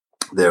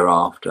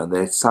thereafter. And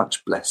they're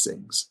such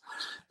blessings.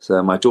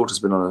 So my daughter's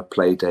been on a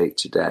play date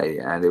today,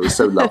 and it was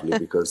so lovely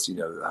because, you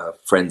know, her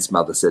friend's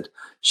mother said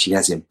she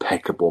has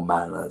impeccable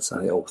manners.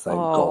 I thought, thank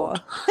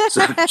God.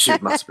 So she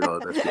must have been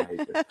on a best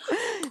behavior.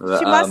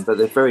 But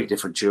they're very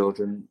different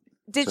children.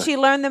 Did she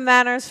learn the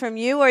manners from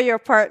you or your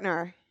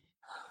partner?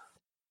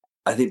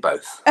 I think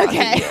both.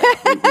 Okay.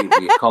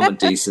 We common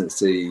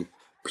decency,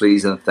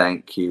 please and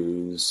thank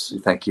yous.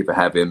 Thank you for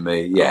having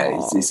me. Yeah,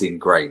 it's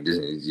ingrained,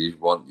 isn't it? You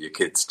want your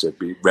kids to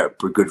be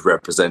good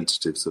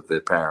representatives of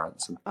their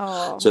parents. And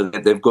so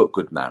they've got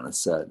good manners,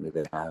 certainly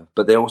they have.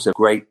 But they're also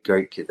great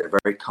kids. They're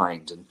very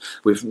kind. And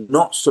we've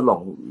not so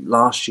long.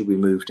 Last year we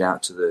moved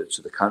out to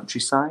the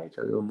countryside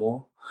a little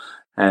more.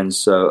 And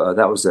so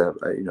that was a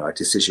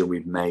decision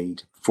we've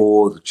made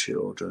for the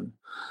children.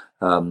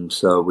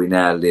 So we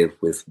now live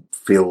with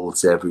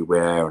fields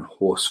everywhere and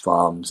horse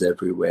farms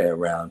everywhere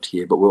around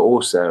here. But we're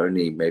also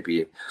only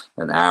maybe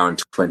an hour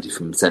and 20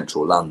 from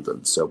central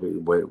London, so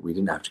we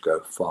didn't have to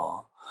go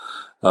far.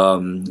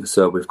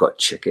 So we've got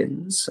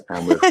chickens,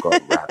 and we've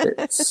got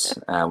rabbits,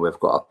 and we've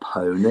got a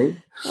pony,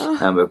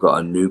 and we've got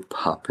a new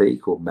puppy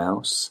called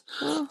Mouse.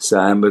 So,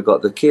 and we've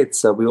got the kids.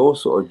 So we all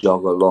sort of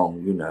jog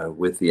along,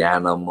 with the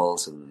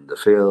animals and the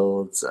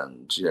fields,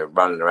 and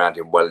running around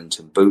in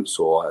Wellington boots,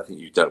 or I think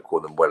you don't call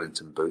them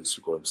Wellington boots,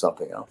 you call them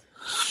something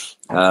else.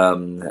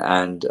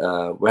 And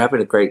we're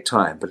having a great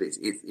time, but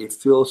it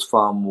feels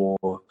far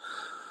more.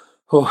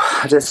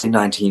 I don't say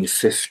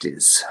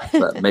 1950s,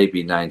 but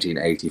maybe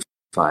 1985.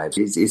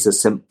 It's a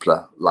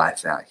simpler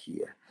life out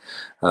here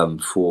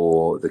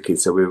for the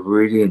kids. So we're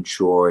really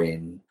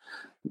enjoying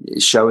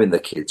showing the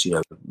kids,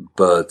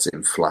 birds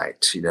in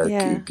flight,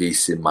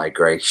 geese in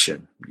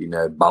migration,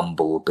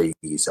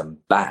 bumblebees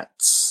and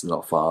bats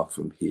not far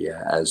from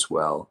here as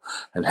well,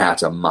 and how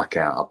to muck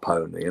out a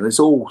pony. And it's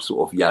all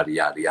sort of yada,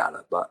 yada,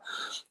 yada. But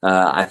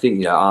I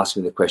think,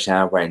 asking the question,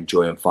 how am I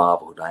enjoying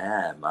fatherhood? I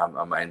am.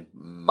 I'm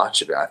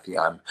much of it. I think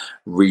I'm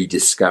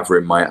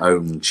rediscovering my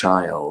own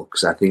child,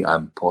 because I think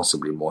I'm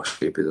possibly more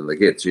stupid than the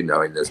kids, in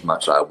as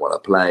much I want to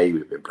play.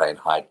 We've been playing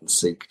hide and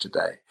seek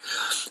today.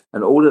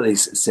 And all of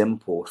these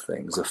simple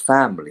things are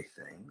family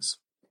things,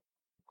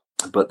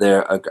 but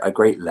they're a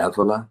great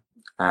leveler,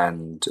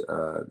 and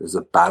there's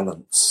a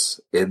balance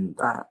in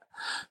that.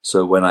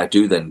 So when I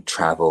do then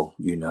travel,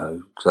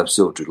 because I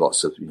still do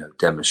lots of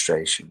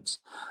demonstrations,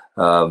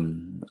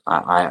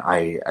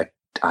 I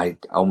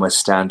almost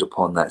stand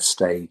upon that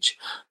stage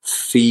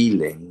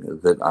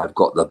feeling that I've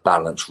got the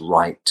balance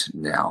right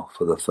now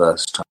for the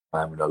first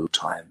time in a long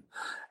time.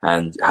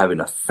 And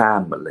having a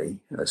family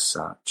as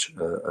such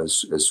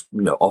has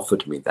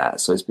offered me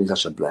that. So it's been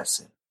such a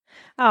blessing.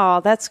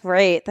 Oh, that's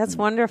great. That's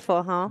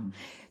wonderful, huh?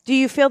 Do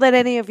you feel that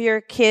any of your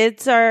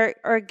kids are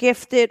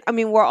gifted? I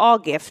mean, we're all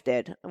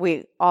gifted.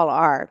 We all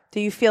are.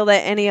 Do you feel that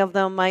any of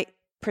them might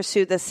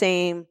pursue the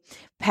same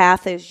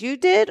path as you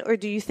did, or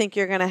do you think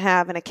you're going to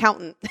have an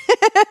accountant?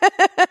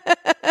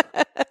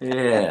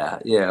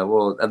 Yeah.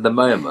 Well, at the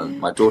moment,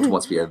 my daughter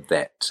wants to be a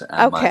vet,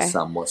 and my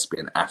son wants to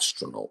be an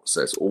astronaut.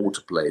 So it's all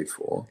to play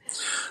for.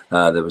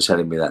 They were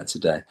telling me that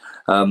today.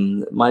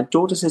 My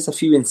daughter says a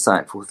few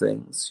insightful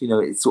things.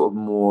 It's sort of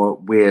more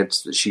weird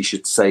that she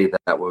should say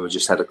that when we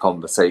just had a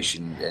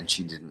conversation and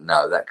she didn't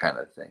know, that kind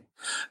of thing.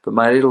 But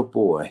my little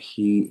boy,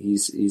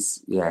 he's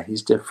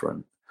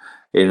different.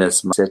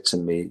 Ines said to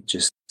me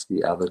just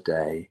the other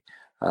day,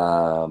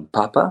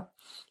 Papa,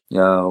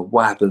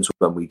 what happens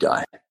when we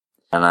die?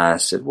 And I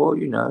said, well,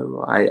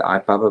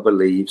 Papa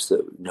believes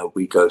that,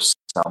 we go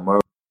somewhere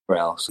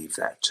else, leave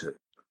that too.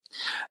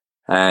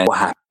 And what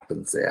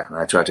happens there? And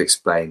I tried to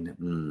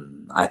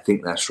explain, I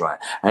think that's right.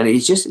 And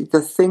it's just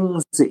the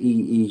things that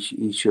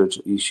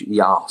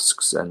he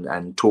asks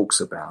and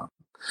talks about.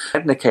 I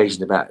had an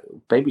occasion about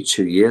maybe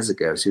 2 years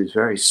ago, so he was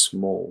very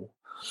small.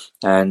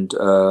 And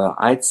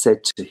I'd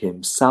said to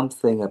him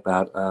something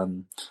about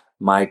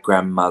my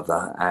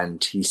grandmother,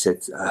 and he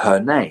said her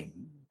name.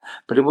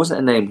 But it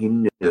wasn't a name he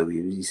knew.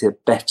 He said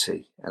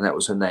Betty, and that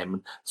was her name.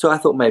 And so I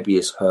thought maybe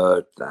he's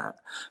heard that.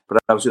 But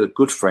I was with a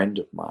good friend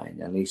of mine,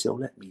 and he said,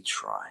 let me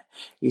try.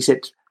 He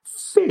said,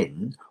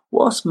 Finn,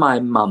 what's my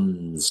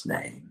mum's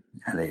name?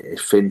 And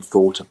Finn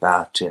thought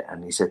about it,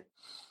 and he said,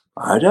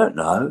 I don't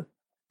know.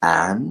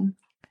 Anne?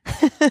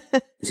 He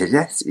said,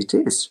 yes, it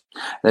is.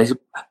 And he said,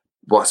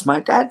 what's my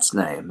dad's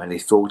name? And he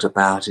thought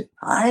about it.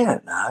 I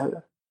don't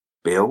know.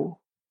 Bill?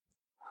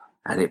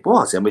 And it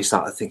was. And we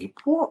started thinking,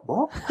 what?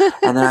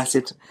 And then I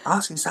said,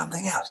 asking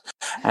something else.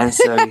 And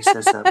so he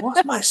says,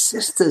 what's my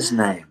sister's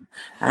name?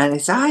 And he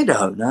said, I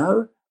don't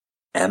know.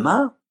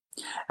 Emma?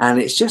 And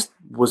it just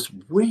was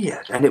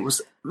weird. And it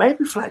was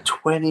maybe for like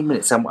 20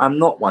 minutes. I'm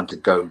not one to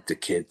go to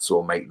kids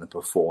or make them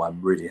perform. I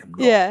really am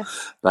not. Yeah.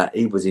 But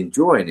he was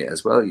enjoying it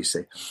as well, you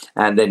see.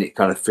 And then it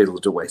kind of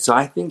fiddled away. So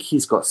I think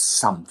he's got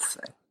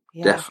something.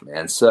 Yeah. Definitely.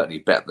 And certainly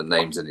better than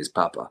names than his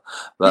papa.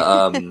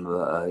 But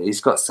he's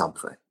got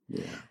something.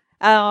 Yeah.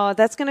 Oh,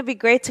 that's going to be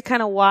great to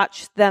kind of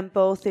watch them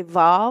both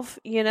evolve,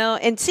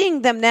 and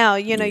seeing them now,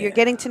 you're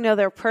getting to know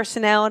their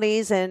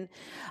personalities. And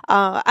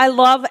I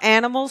love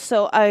animals,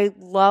 so I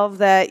love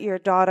that your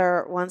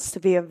daughter wants to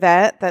be a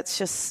vet.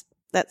 That's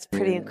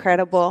pretty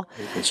incredible.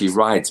 And she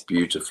rides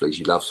beautifully.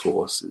 She loves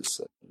horses.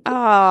 So.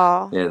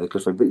 Oh. Yeah, they're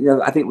good. But,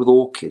 I think with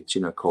all kids,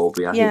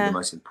 Colby, I think the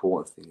most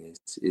important thing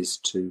is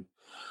to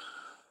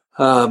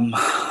you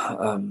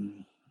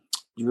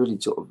really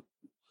sort of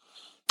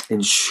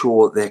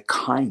ensure they're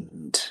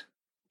kind.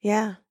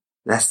 Yeah.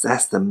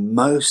 That's the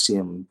most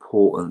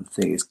important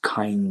thing, is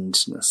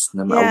kindness.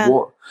 No matter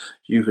what,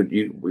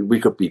 we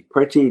could be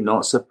pretty,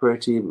 not so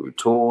pretty, we were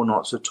tall,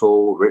 not so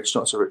tall, rich,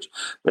 not so rich.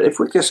 But if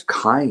we're just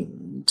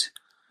kind,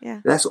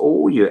 that's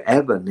all you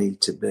ever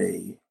need to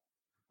be.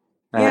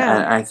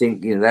 And I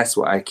think that's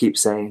what I keep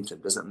saying to them.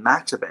 It doesn't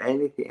matter about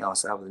anything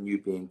else other than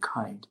you being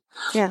kind.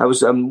 Yeah. I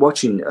was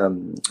watching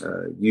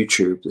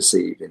YouTube this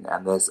evening,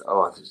 and it was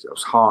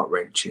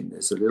heart-wrenching.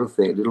 There's a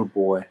little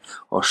boy,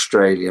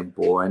 Australian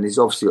boy, and he's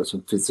obviously got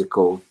some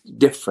physical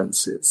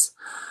differences,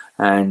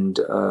 and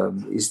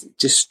he's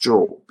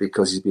distraught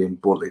because he's being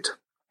bullied.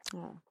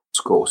 Oh.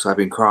 school. So I've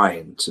been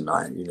crying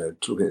tonight,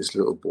 talking to this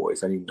little boy.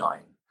 He's only 9.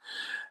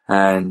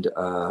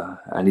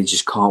 And he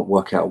just can't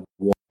work out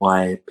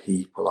why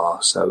people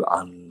are so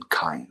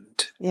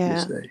unkind. Yeah.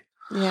 You see?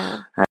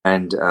 Yeah.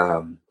 And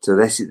so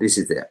this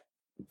is it,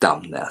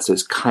 done now. So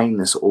it's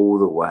kindness all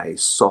the way,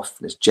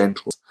 softness,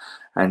 gentleness,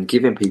 and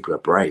giving people a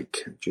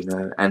break,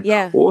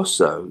 and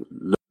also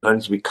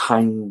learning to be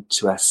kind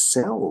to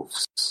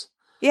ourselves.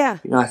 Yeah.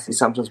 I think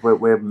sometimes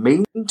we're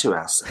mean to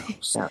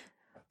ourselves. Yeah.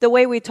 The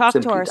way we talk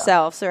Simply to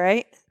ourselves,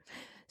 right?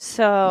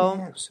 So,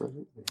 yeah,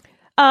 absolutely.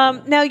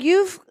 Now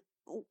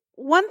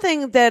one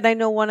thing that I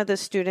know one of the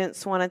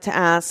students wanted to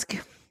ask,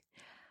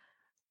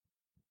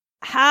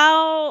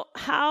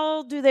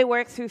 how do they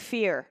work through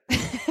fear?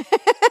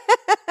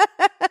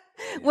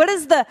 What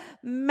is the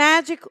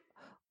magic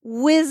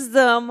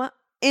wisdom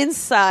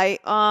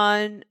insight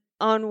on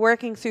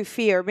working through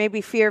fear?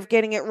 Maybe fear of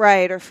getting it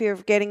right or fear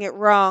of getting it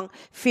wrong,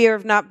 fear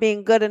of not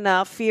being good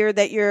enough, fear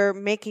that you're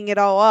making it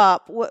all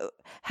up.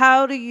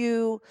 How do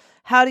you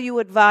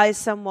advise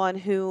someone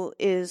who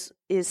is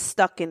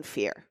stuck in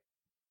fear?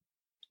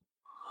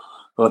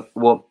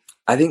 Well,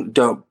 I think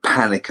don't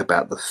panic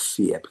about the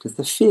fear, because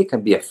the fear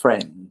can be a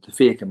friend. The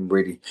fear can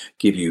really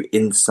give you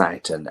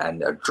insight and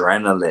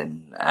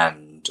adrenaline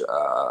and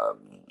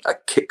a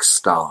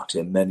kickstart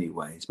in many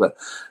ways. But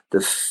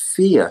the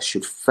fear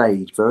should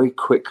fade very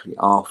quickly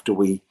after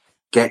we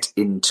get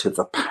into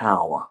the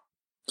power.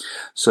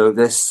 So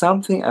there's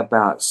something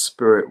about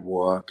spirit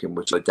work, in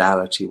which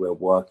modality we're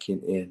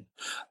working in,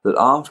 that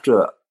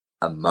after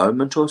a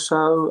moment or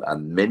so, a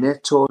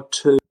minute or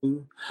two,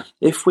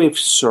 if we've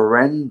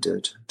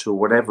surrendered to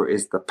whatever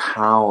is the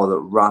power that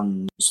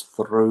runs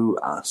through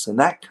us, and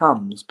that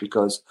comes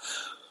because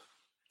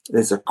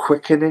there's a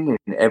quickening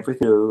in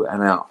everything,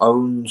 and our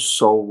own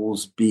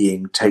soul's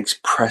being takes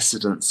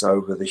precedence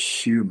over the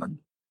human,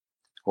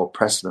 or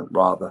precedent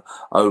rather,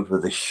 over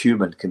the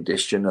human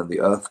condition and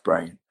the earth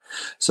brain.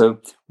 So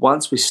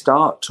once we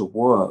start to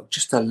work,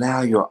 just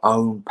allow your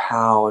own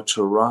power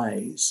to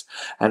rise.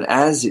 And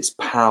as its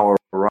power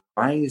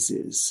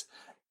rises,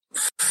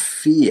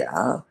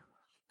 fear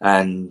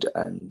and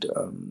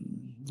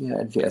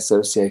anything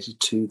associated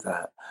to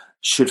that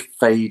should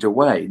fade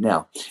away.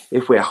 Now,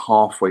 if we're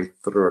halfway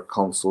through a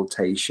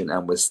consultation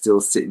and we're still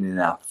sitting in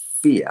our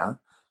fear,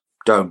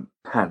 don't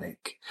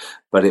panic.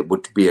 But it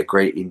would be a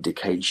great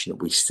indication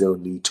that we still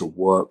need to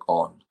work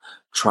on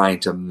trying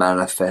to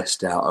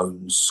manifest our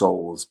own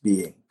soul's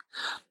being.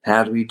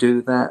 How do we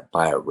do that?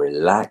 By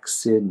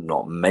relaxing,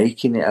 not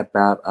making it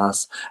about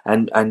us,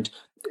 and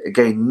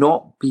again,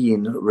 not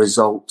being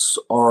results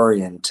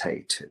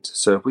orientated.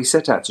 So if we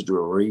set out to do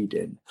a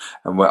reading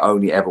and we're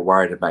only ever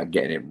worried about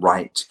getting it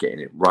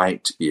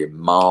right, being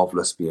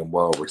marvelous, being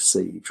well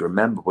received,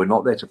 remember, we're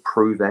not there to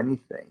prove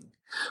anything.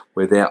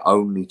 We're there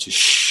only to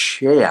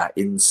share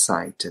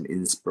insight and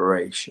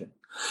inspiration.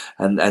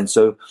 And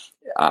so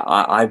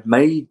I've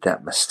made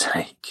that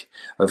mistake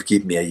of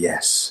give me a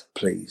yes,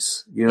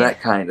 please. That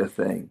kind of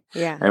thing.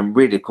 Yeah. And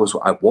really, of course,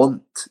 I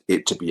want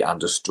it to be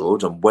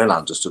understood and well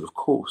understood, of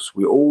course.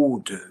 We all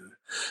do.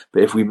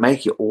 But if we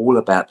make it all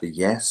about the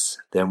yes,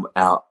 then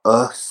our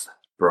earth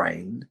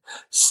brain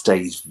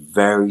stays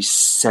very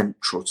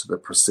central to the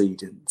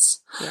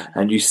proceedings. Yeah.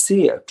 And you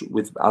see it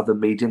with other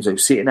mediums. We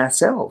see it in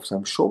ourselves.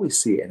 I'm sure we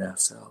see it in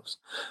ourselves.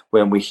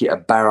 When we hit a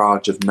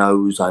barrage of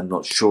no's, I'm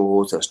not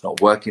sure, that's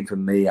not working for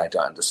me, I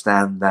don't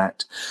understand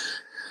that.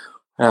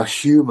 Our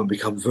human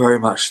becomes very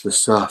much the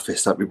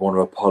surface that we want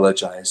to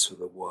apologize for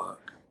the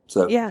work.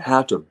 So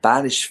how to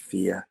banish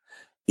fear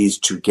is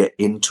to get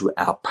into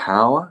our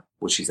power,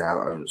 which is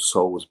our own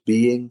soul's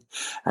being.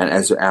 And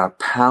as our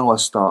power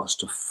starts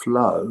to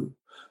flow,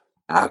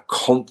 our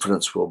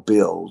confidence will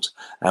build,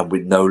 and we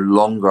no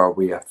longer are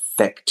we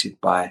affected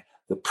by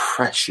the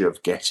pressure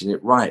of getting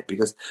it right,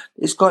 because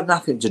it's got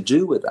nothing to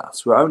do with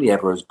us. We're only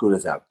ever as good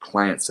as our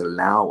clients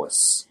allow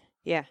us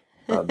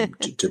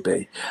to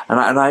be. And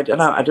I don't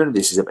know if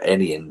this is of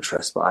any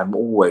interest, but I'm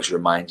always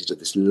reminded of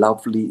this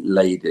lovely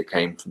lady that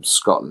came from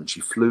Scotland. She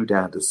flew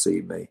down to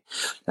see me,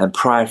 and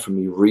prior to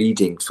me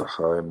reading for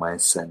her in my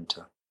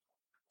centre,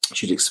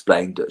 she'd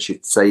explained that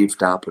she'd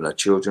saved up and her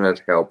children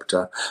had helped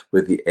her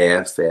with the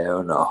airfare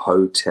and her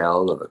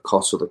hotel and the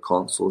cost of the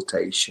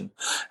consultation,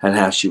 and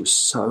how she was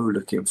so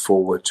looking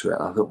forward to it.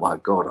 I thought, my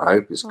God, I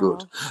hope it's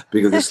good,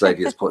 because this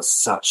lady has put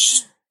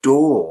such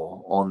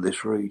store on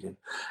this reading.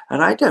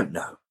 And I don't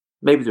know,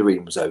 maybe the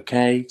reading was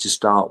okay to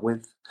start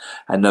with,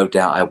 and no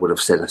doubt I would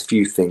have said a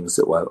few things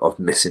that were of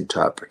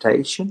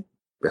misinterpretation.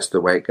 That's the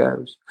way it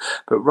goes.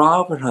 But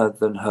rather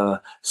than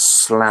her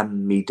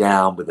slam me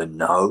down with a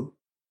no,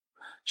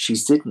 she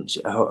didn't.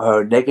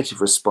 Her negative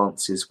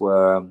responses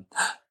were,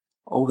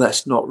 oh,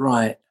 that's not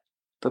right,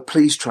 but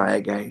please try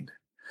again.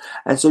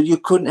 And so you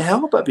couldn't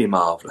help but be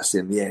marvellous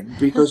in the end,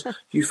 because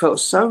you felt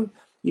so,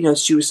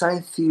 she was so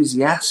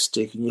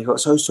enthusiastic, and you got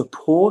so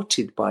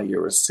supported by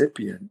your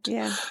recipient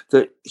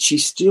that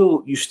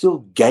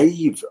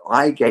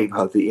I gave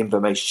her the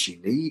information she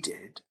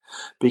needed,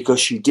 because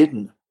she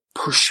didn't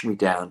push me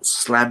down,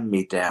 slam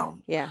me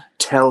down,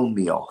 tell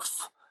me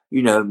off.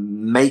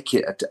 make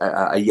it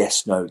a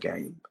yes/no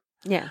game.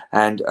 Yeah.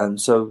 And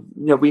so,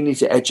 we need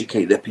to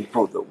educate the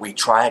people that we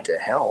try to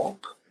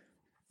help,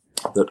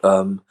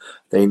 that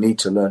they need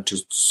to learn to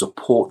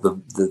support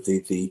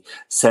the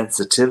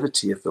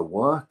sensitivity of the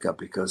worker,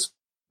 because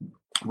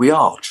we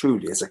are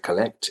truly, as a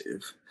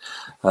collective,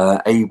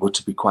 able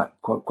to be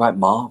quite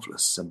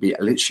marvelous and be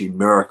literally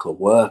miracle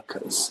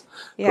workers.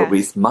 Yeah. But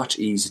it's much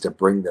easier to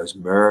bring those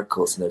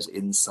miracles and those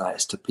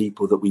insights to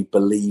people that we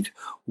believe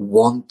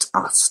want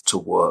us to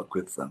work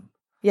with them.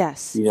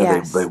 Yes.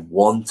 They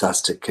want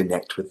us to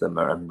connect with them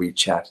and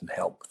reach out and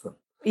help them.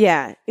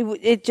 Yeah.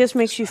 It just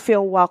makes you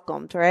feel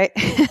welcomed, right?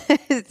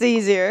 It's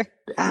easier.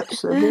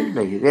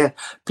 Absolutely. Yeah.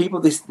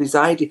 People, this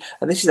idea,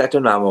 and this is, I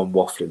don't know, I'm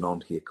waffling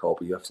on here,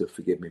 Colby, you have to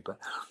forgive me, but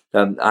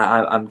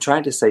I'm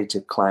trying to say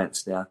to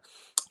clients now,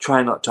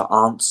 try not to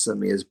answer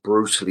me as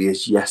brutally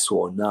as yes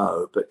or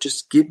no, but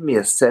just give me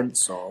a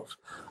sense of,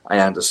 I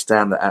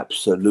understand that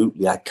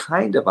absolutely, I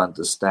kind of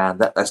understand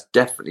that, that's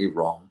definitely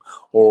wrong,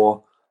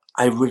 or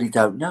I really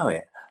don't know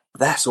it.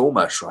 That's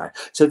almost right.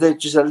 So they're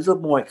just a little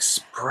more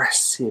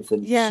expressive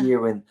than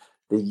hearing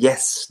the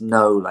yes,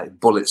 no, like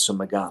bullets from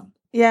a gun.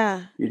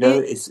 Yeah.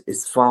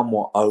 It's far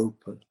more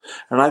open.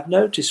 And I've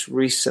noticed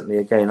recently,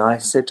 again, I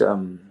said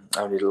only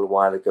a little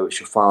while ago, it's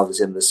your father's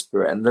in the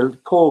spirit. And the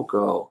poor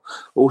girl,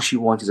 all she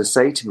wanted to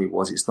say to me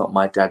was, it's not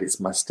my dad,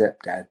 it's my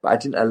stepdad. But I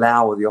didn't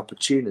allow her the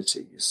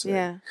opportunity, you see.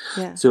 Yeah.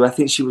 So I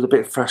think she was a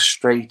bit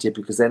frustrated,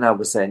 because then I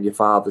was saying, your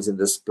father's in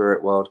the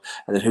spirit world.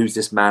 And then, who's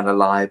this man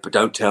alive? But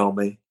don't tell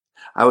me.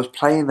 I was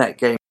playing that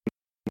game.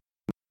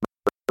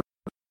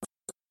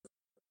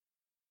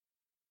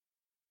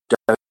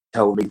 Don't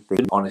tell me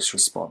the honest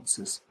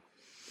responses.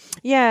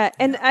 Yeah,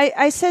 and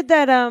I said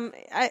that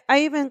I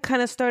even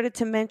kind of started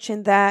to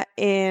mention that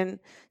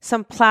in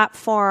some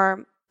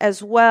platform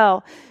as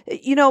well.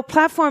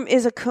 Platform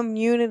is a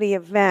community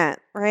event,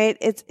 right?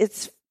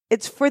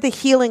 It's for the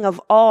healing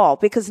of all,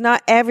 because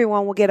not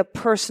everyone will get a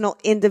personal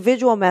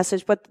individual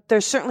message, but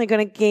they're certainly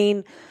going to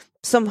gain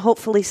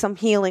hopefully some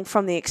healing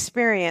from the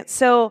experience.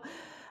 So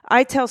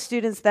I tell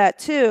students that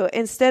too,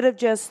 instead of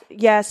just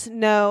yes,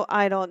 no,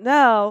 I don't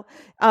know.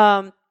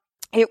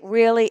 It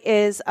really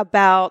is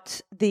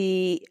about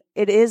the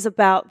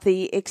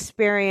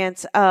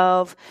experience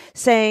of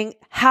saying,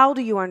 how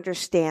do you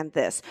understand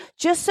this?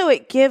 Just so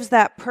it gives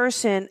that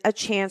person a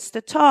chance to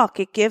talk.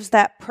 It gives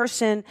that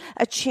person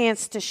a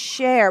chance to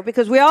share,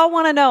 because we all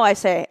want to know. I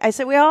say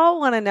we all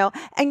want to know.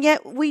 And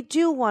yet we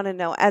do want to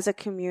know as a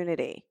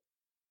community.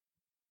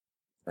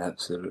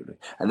 Absolutely.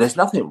 And there's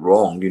nothing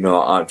wrong,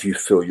 if you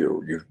feel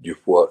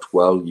you've worked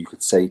well, you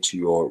could say to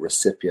your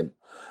recipient,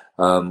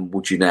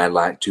 would you now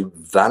like to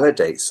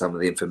validate some of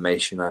the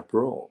information I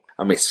brought?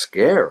 I mean, it's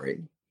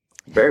scary,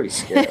 very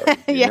scary,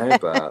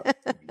 but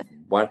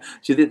why?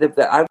 So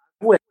I'm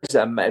always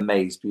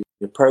amazed.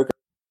 The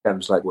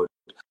programs like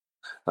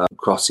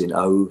Crossing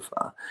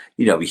Over,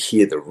 we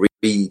hear the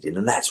reading,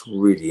 and that's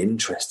really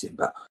interesting,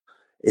 but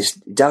it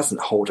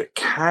doesn't hold a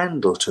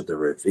candle to the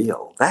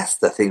reveal. That's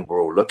the thing we're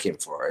all looking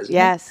for, isn't it?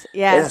 Yes.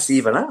 That's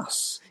even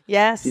us.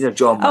 Yes.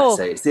 John might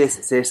say, it's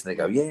this, and they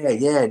go,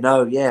 yeah,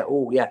 no, yeah,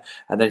 oh, yeah.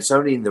 And then it's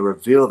only in the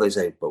reveal they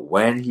say, but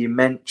when he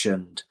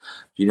mentioned,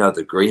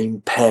 the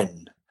green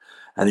pen,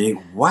 and then you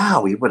think,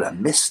 wow, we would have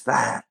missed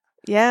that.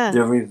 Yeah.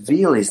 The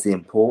reveal is the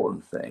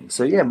important thing.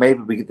 So,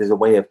 maybe there's a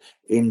way of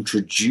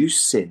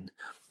introducing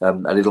a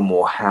little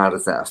more, how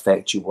does that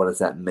affect you? What does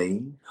that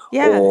mean?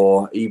 Yeah.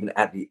 Or even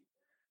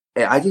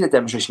I did a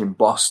demonstration in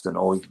Boston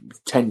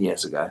 10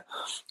 years ago,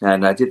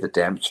 and I did the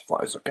dem. It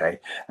was okay,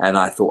 and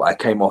I thought I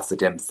came off the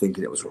dem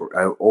thinking it was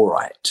all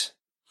right.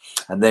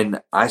 And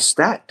then I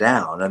sat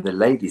down, and the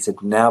lady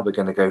said, "Now we're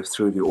going to go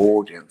through the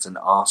audience and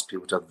ask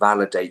people to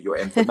validate your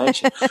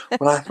information."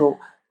 Well, I thought,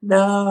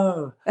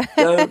 no,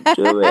 don't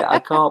do it. I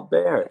can't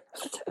bear it.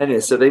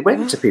 Anyway, so they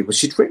went to people.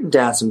 She'd written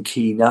down some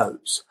key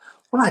notes.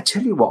 Well, I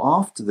tell you what,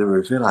 after the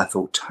reveal, I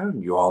thought,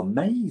 Tone, you're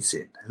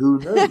amazing. Who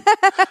knew?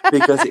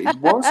 Because it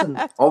wasn't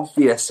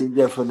obvious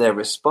from their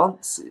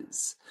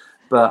responses.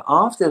 But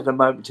after the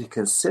moment to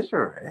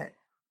consider it,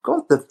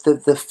 God,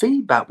 the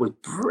feedback was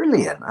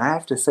brilliant, I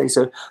have to say.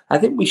 So I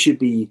think we should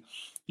be,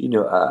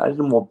 a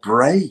little more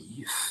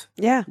brave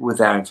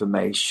with our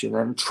information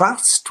and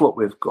trust what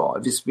we've got.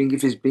 If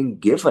it's been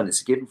given,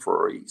 it's given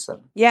for a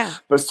reason. Yeah.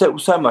 But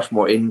it's so much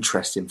more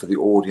interesting for the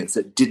audience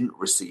that didn't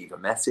receive a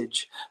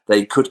message.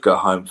 They could go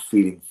home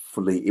feeling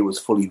it was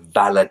fully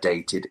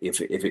validated if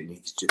it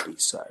needed to be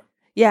so.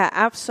 Yeah,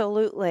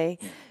 absolutely.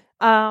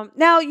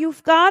 Now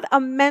you've got a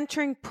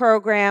mentoring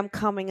program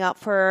coming up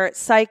for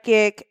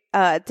psychic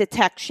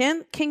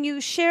detection. Can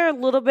you share a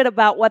little bit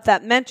about what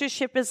that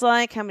mentorship is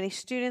like? How many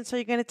students are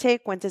you going to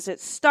take? When does it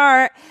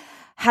start?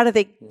 How do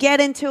they get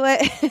into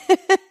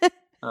it?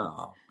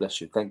 Oh, bless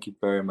you. Thank you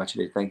very much.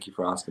 Thank you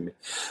for asking me.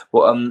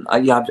 Well, I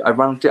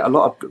run a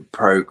lot of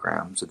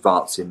programs,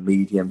 advancing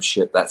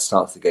mediumship. That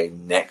starts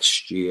again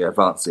next year.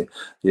 Advancing,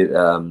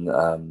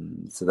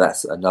 so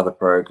that's another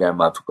program.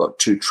 I've got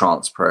 2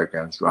 trance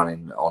programs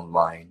running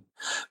online.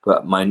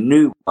 But my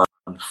new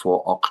one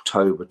for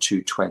October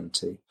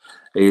 2020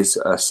 is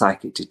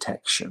psychic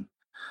detection.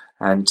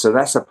 And so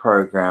that's a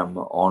program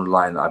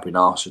online that I've been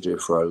asked to do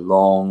for a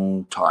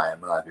long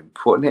time. And I've been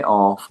putting it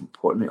off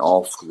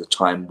because the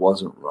time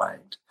wasn't right.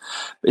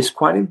 But it's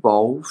quite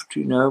involved,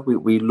 you know.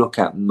 We look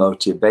at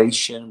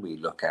motivation, we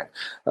look at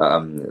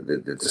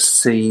the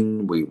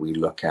scene, we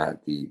look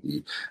at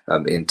the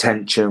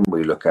intention,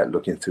 we look at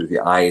looking through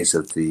the eyes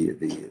of the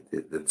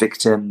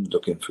victim,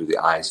 looking through the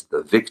eyes of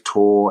the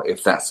victor,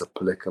 if that's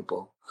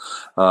applicable.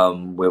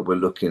 We're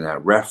looking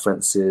at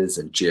references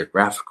and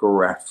geographical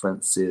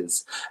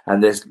references,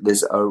 and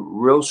there's a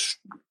real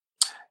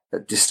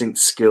distinct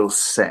skill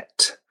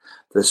set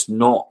that's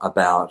not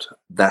about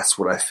that's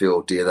what I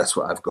feel, dear, that's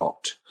what I've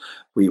got.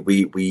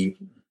 We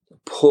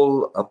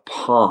pull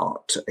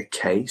apart a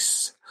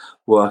case,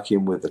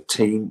 working with a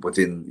team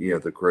within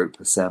the group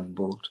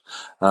assembled,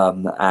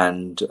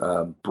 and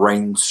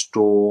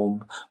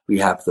brainstorm. We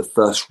have the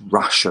first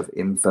rush of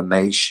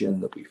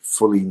information that we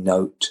fully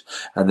note,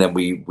 and then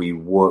we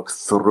work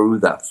through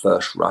that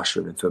first rush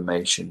of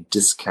information,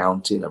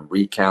 discounting and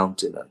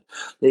recounting, and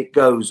it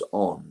goes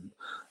on.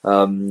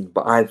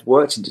 But I've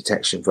worked in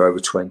detection for over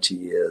 20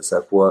 years.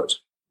 I've worked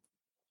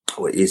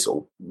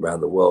all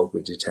around the world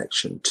with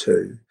detection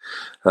too,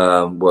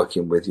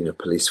 working with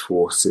police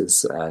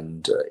forces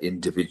and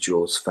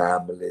individuals,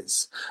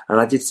 families, and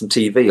I did some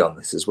TV on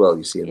this as well.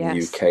 You see, in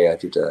the UK, I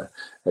did a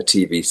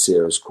TV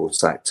series called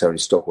Tony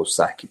Stockwell's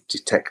Psychic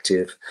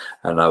Detective,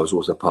 and I was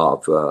also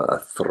part of a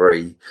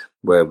 3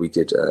 where we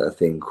did a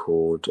thing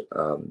called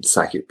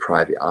Psychic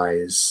Private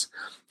Eyes.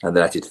 And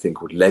then I did a thing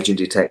called Legend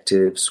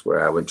Detectives,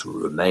 where I went to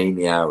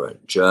Romania and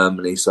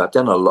Germany. So I've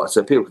done a lot,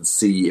 so people can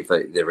see if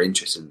they're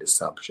interested in this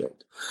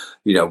subject,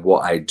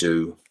 what I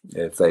do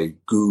if they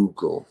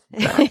Google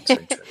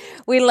that.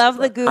 We love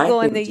the Google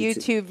and the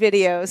YouTube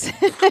videos.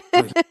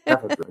 We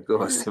have a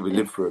Google, so we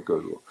live for a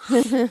Google.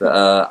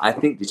 But I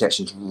think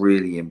detection is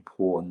really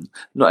important.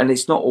 And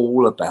it's not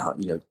all about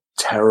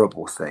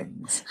terrible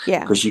things.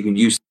 Yeah. Because you can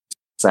use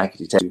psychic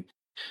detection.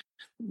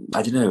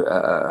 I don't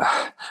know,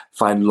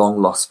 find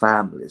long lost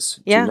families,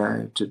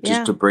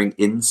 to bring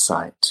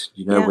insight,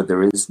 where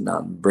there is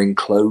none, bring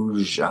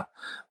closure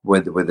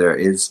where there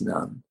is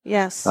none.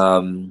 Yes.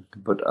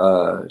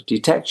 But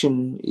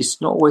detection is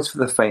not always for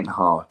the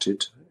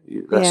faint-hearted.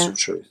 That's the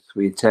truth.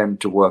 We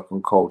tend to work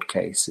on cold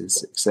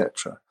cases,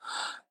 etc.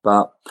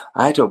 But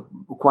I had a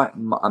quite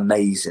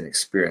amazing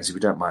experience, if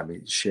you don't mind me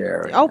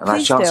sharing. Oh, and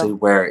I shan't say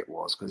where it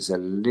was because it's a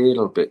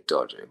little bit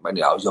dodgy.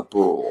 But I was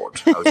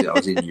abroad. I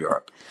was in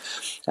Europe.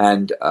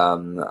 And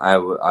I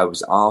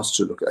was asked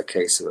to look at a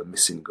case of a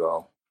missing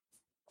girl,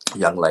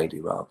 young lady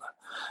rather.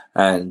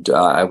 And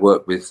I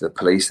worked with the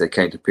police. They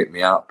came to pick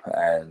me up,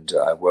 and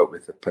I worked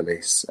with the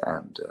police.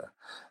 And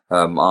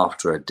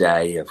after a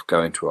day of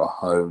going to her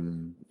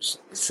home,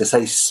 to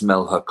say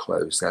smell her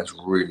clothes, that's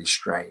really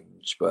strange.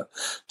 But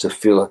to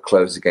feel her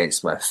clothes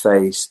against my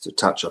face, to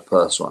touch her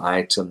personal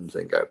items,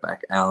 and go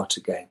back out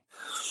again.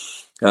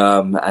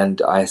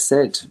 And I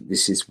said,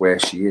 this is where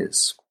she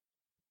is.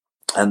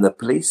 And the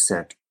police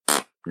said,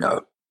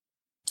 no,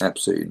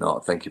 absolutely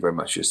not. Thank you very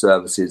much for your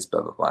services,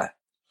 blah, blah, blah.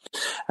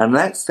 And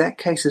that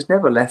case has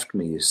never left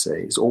me, you see.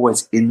 It's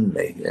always in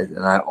me. And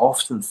I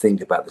often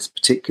think about this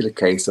particular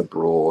case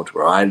abroad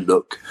where I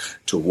look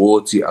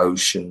towards the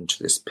ocean,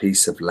 to this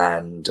piece of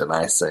land, and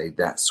I say,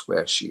 that's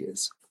where she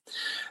is.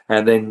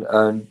 And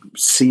then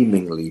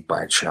seemingly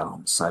by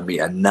chance, I meet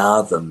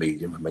another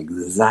medium from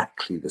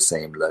exactly the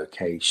same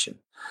location.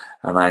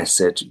 And I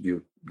said,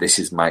 this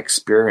is my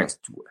experience.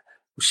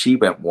 She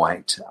went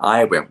white.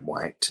 I went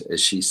white,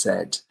 as she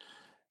said.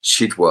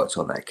 She'd worked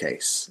on that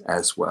case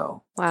as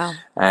well. Wow.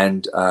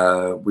 And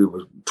we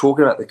were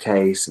talking about the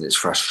case and its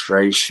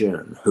frustration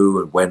and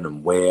who and when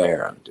and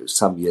where. And it was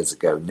some years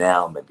ago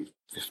now, maybe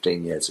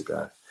 15 years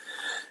ago.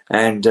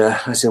 And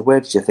I said, where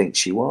did you think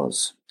she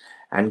was?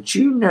 And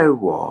do you know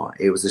what?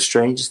 It was the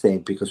strangest thing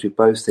because we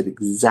both said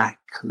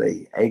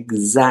exactly.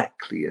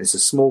 It's a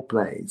small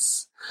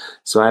place.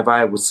 So if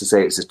I was to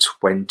say it's a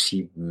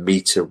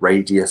 20-meter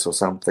radius or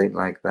something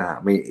like that,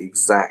 I mean,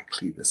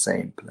 exactly the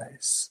same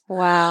place.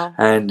 Wow.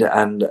 And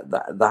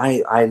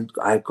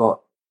I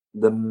got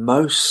the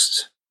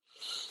most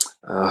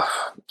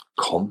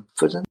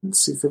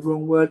confidence is the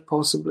wrong word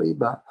possibly,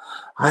 but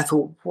I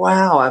thought,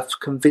 wow, I've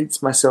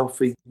convinced myself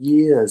for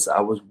years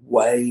I was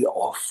way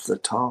off the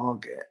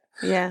target.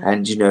 Yeah.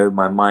 And,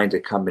 my mind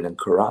had come in and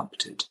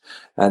corrupted.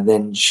 And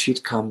then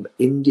she'd come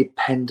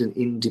independent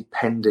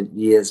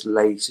years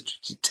later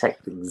to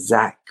detect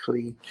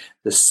exactly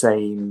the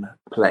same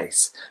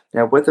place.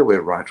 Now, whether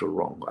we're right or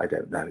wrong, I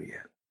don't know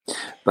yet.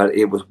 But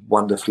it was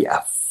wonderfully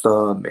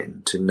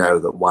affirming to know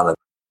that one of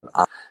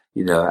us,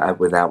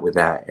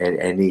 without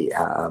any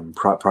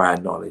prior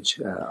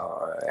knowledge,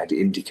 had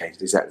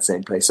indicated exactly the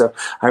same place. So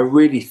I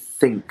really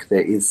think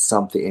there is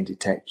something in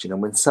detection.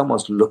 And when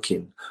someone's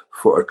looking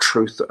for a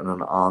truth and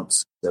an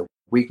answer,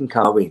 we can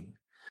come in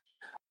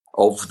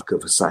of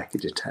a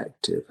psychic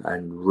detective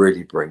and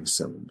really bring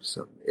some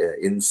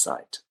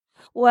insight.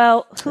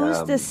 Well,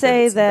 who's to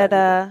say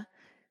that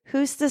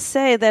who's to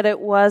say that it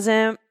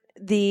wasn't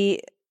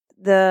the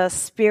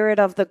spirit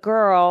of the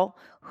girl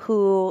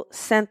who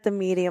sent the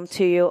medium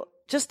to you,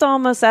 just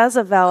almost as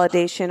a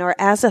validation or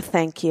as a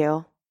thank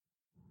you?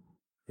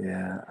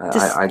 Yeah,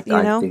 Just, I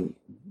think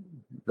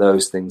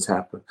those things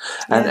happen,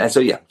 and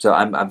so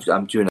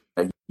I'm doing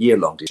a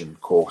year-long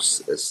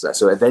course.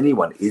 So if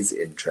anyone is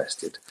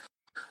interested,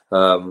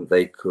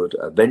 they could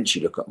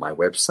eventually look at my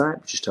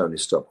website, which is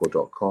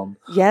TonyStockwell.com.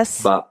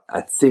 Yes, but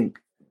I think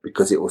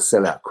because it will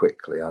sell out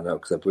quickly, I know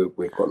because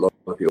we've got a lot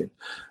of people.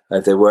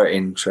 If they were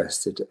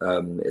interested,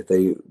 if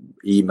they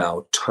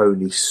email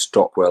Tony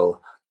Stockwell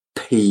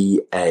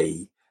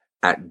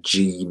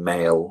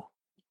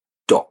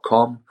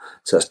PA@gmail.com.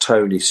 So that's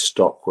Tony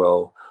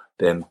Stockwell,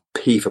 then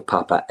P for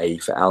Papa, A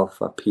for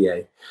Alpha,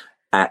 PA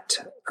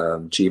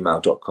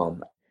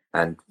 @gmail.com.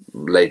 And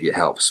lady, it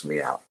helps me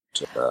out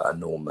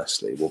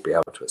enormously. We'll be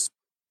able to.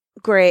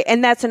 great.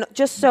 And that's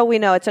just so we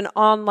know, it's an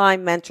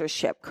online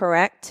mentorship,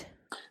 correct?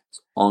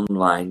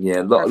 Online, yeah.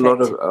 A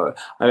lot of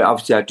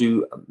obviously I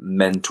do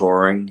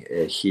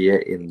mentoring here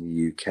in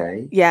the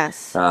UK.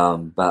 Yes.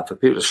 But for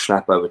people to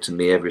slap over to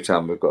me every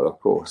time we've got a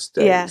course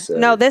day. Yeah. So,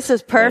 no, this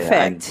is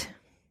perfect.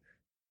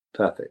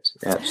 Perfect,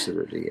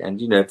 absolutely.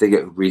 And if they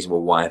get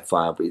reasonable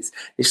Wi-Fi, but it's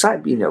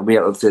like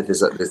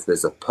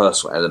there's a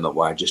personal element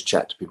where I just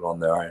chat to people on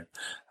their own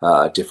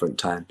at different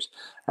times,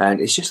 and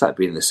it's just like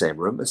being in the same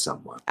room as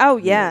someone. Oh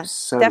yeah,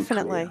 so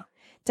definitely. Clear.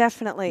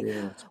 Definitely.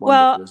 Yeah,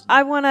 well,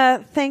 I want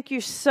to thank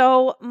you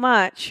so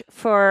much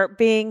for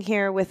being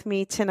here with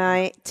me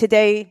today.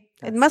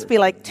 It must be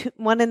like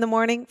 1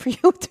 a.m. for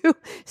you too.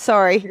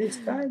 Sorry. It's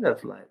kind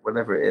of like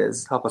whenever it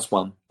is,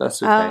 1:30.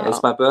 That's okay.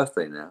 It's my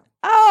birthday now.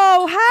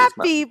 Oh,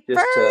 happy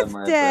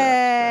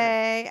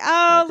birthday.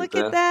 Oh, look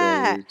at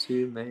that.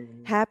 To me.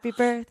 Happy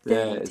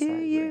birthday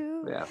to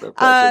you. Yeah,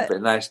 it's a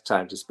nice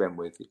time to spend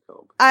with you,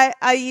 Colby.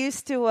 I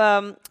used to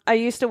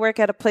work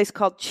at a place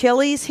called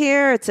Chili's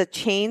here. It's a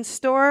chain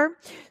store.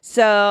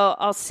 So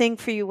I'll sing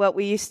for you what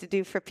we used to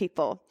do for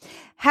people.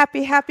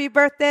 Happy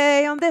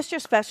birthday on this your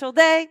special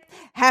day.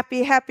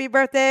 Happy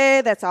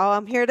birthday. That's all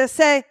I'm here to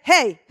say.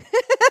 Hey.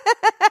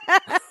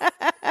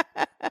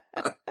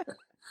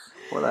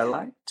 Well, I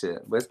liked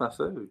it. Where's my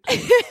food?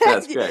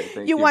 That's great.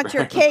 Thank you. You want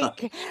your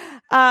cake.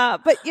 But, I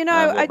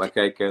want my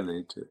cake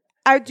only too.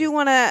 I do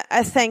want to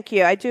thank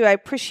you. I do. I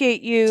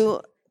appreciate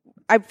you.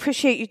 I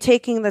appreciate you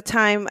taking the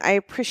time. I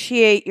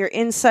appreciate your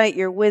insight,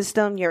 your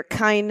wisdom, your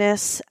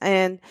kindness.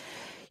 And,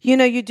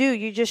 you do.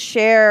 You just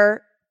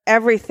share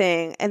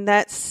everything. And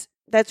that's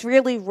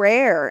really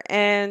rare.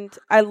 And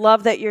I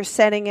love that you're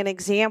setting an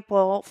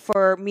example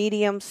for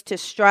mediums to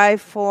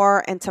strive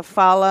for and to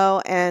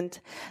follow. And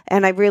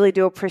I really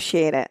do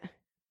appreciate it.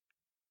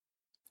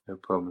 No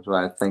problem.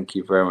 Right. Thank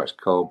you very much,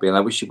 Colby. And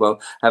I wish you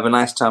well. Have a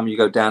nice time when you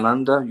go down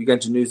under. You going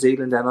to New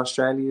Zealand and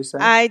Australia, you say?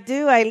 I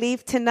do. I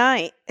leave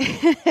tonight.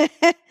 I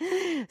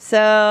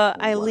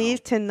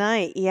leave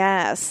tonight.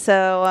 Yeah.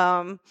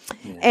 So,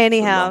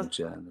 anyhow, it's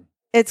a long journey.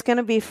 It's going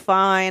to be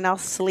fine. I'll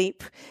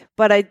sleep.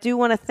 But I do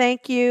want to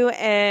thank you.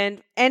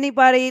 And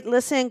anybody,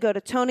 listen, go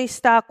to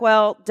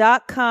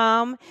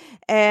TonyStockwell.com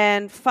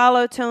and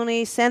follow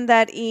Tony. Send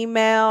that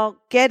email.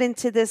 Get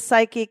into this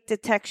psychic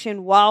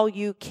detection while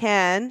you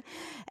can.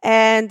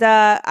 And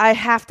I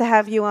have to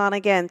have you on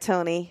again,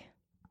 Tony.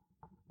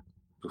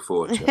 Look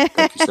forward to it.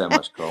 Thank you so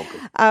much, Colby.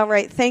 All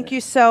right. Thank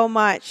you so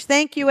much.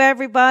 Thank you,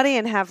 everybody,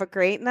 and have a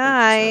great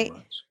night. Thank you so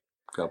much.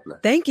 God bless.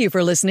 Thank you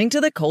for listening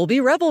to the Colby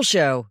Rebel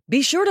Show.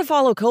 Be sure to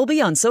follow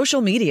Colby on social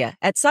media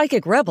at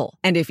Psychic Rebel.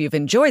 And if you've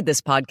enjoyed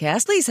this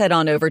podcast, please head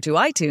on over to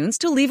iTunes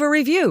to leave a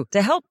review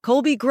to help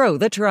Colby grow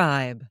the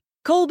tribe.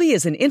 Colby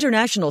is an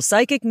international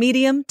psychic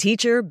medium,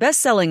 teacher,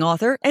 best-selling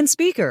author, and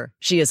speaker.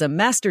 She is a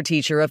master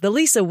teacher of the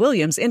Lisa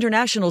Williams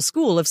International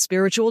School of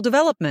Spiritual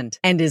Development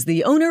and is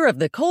the owner of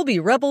the Colby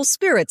Rebel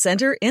Spirit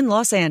Center in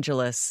Los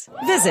Angeles.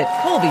 Visit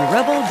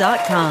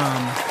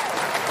ColbyRebel.com.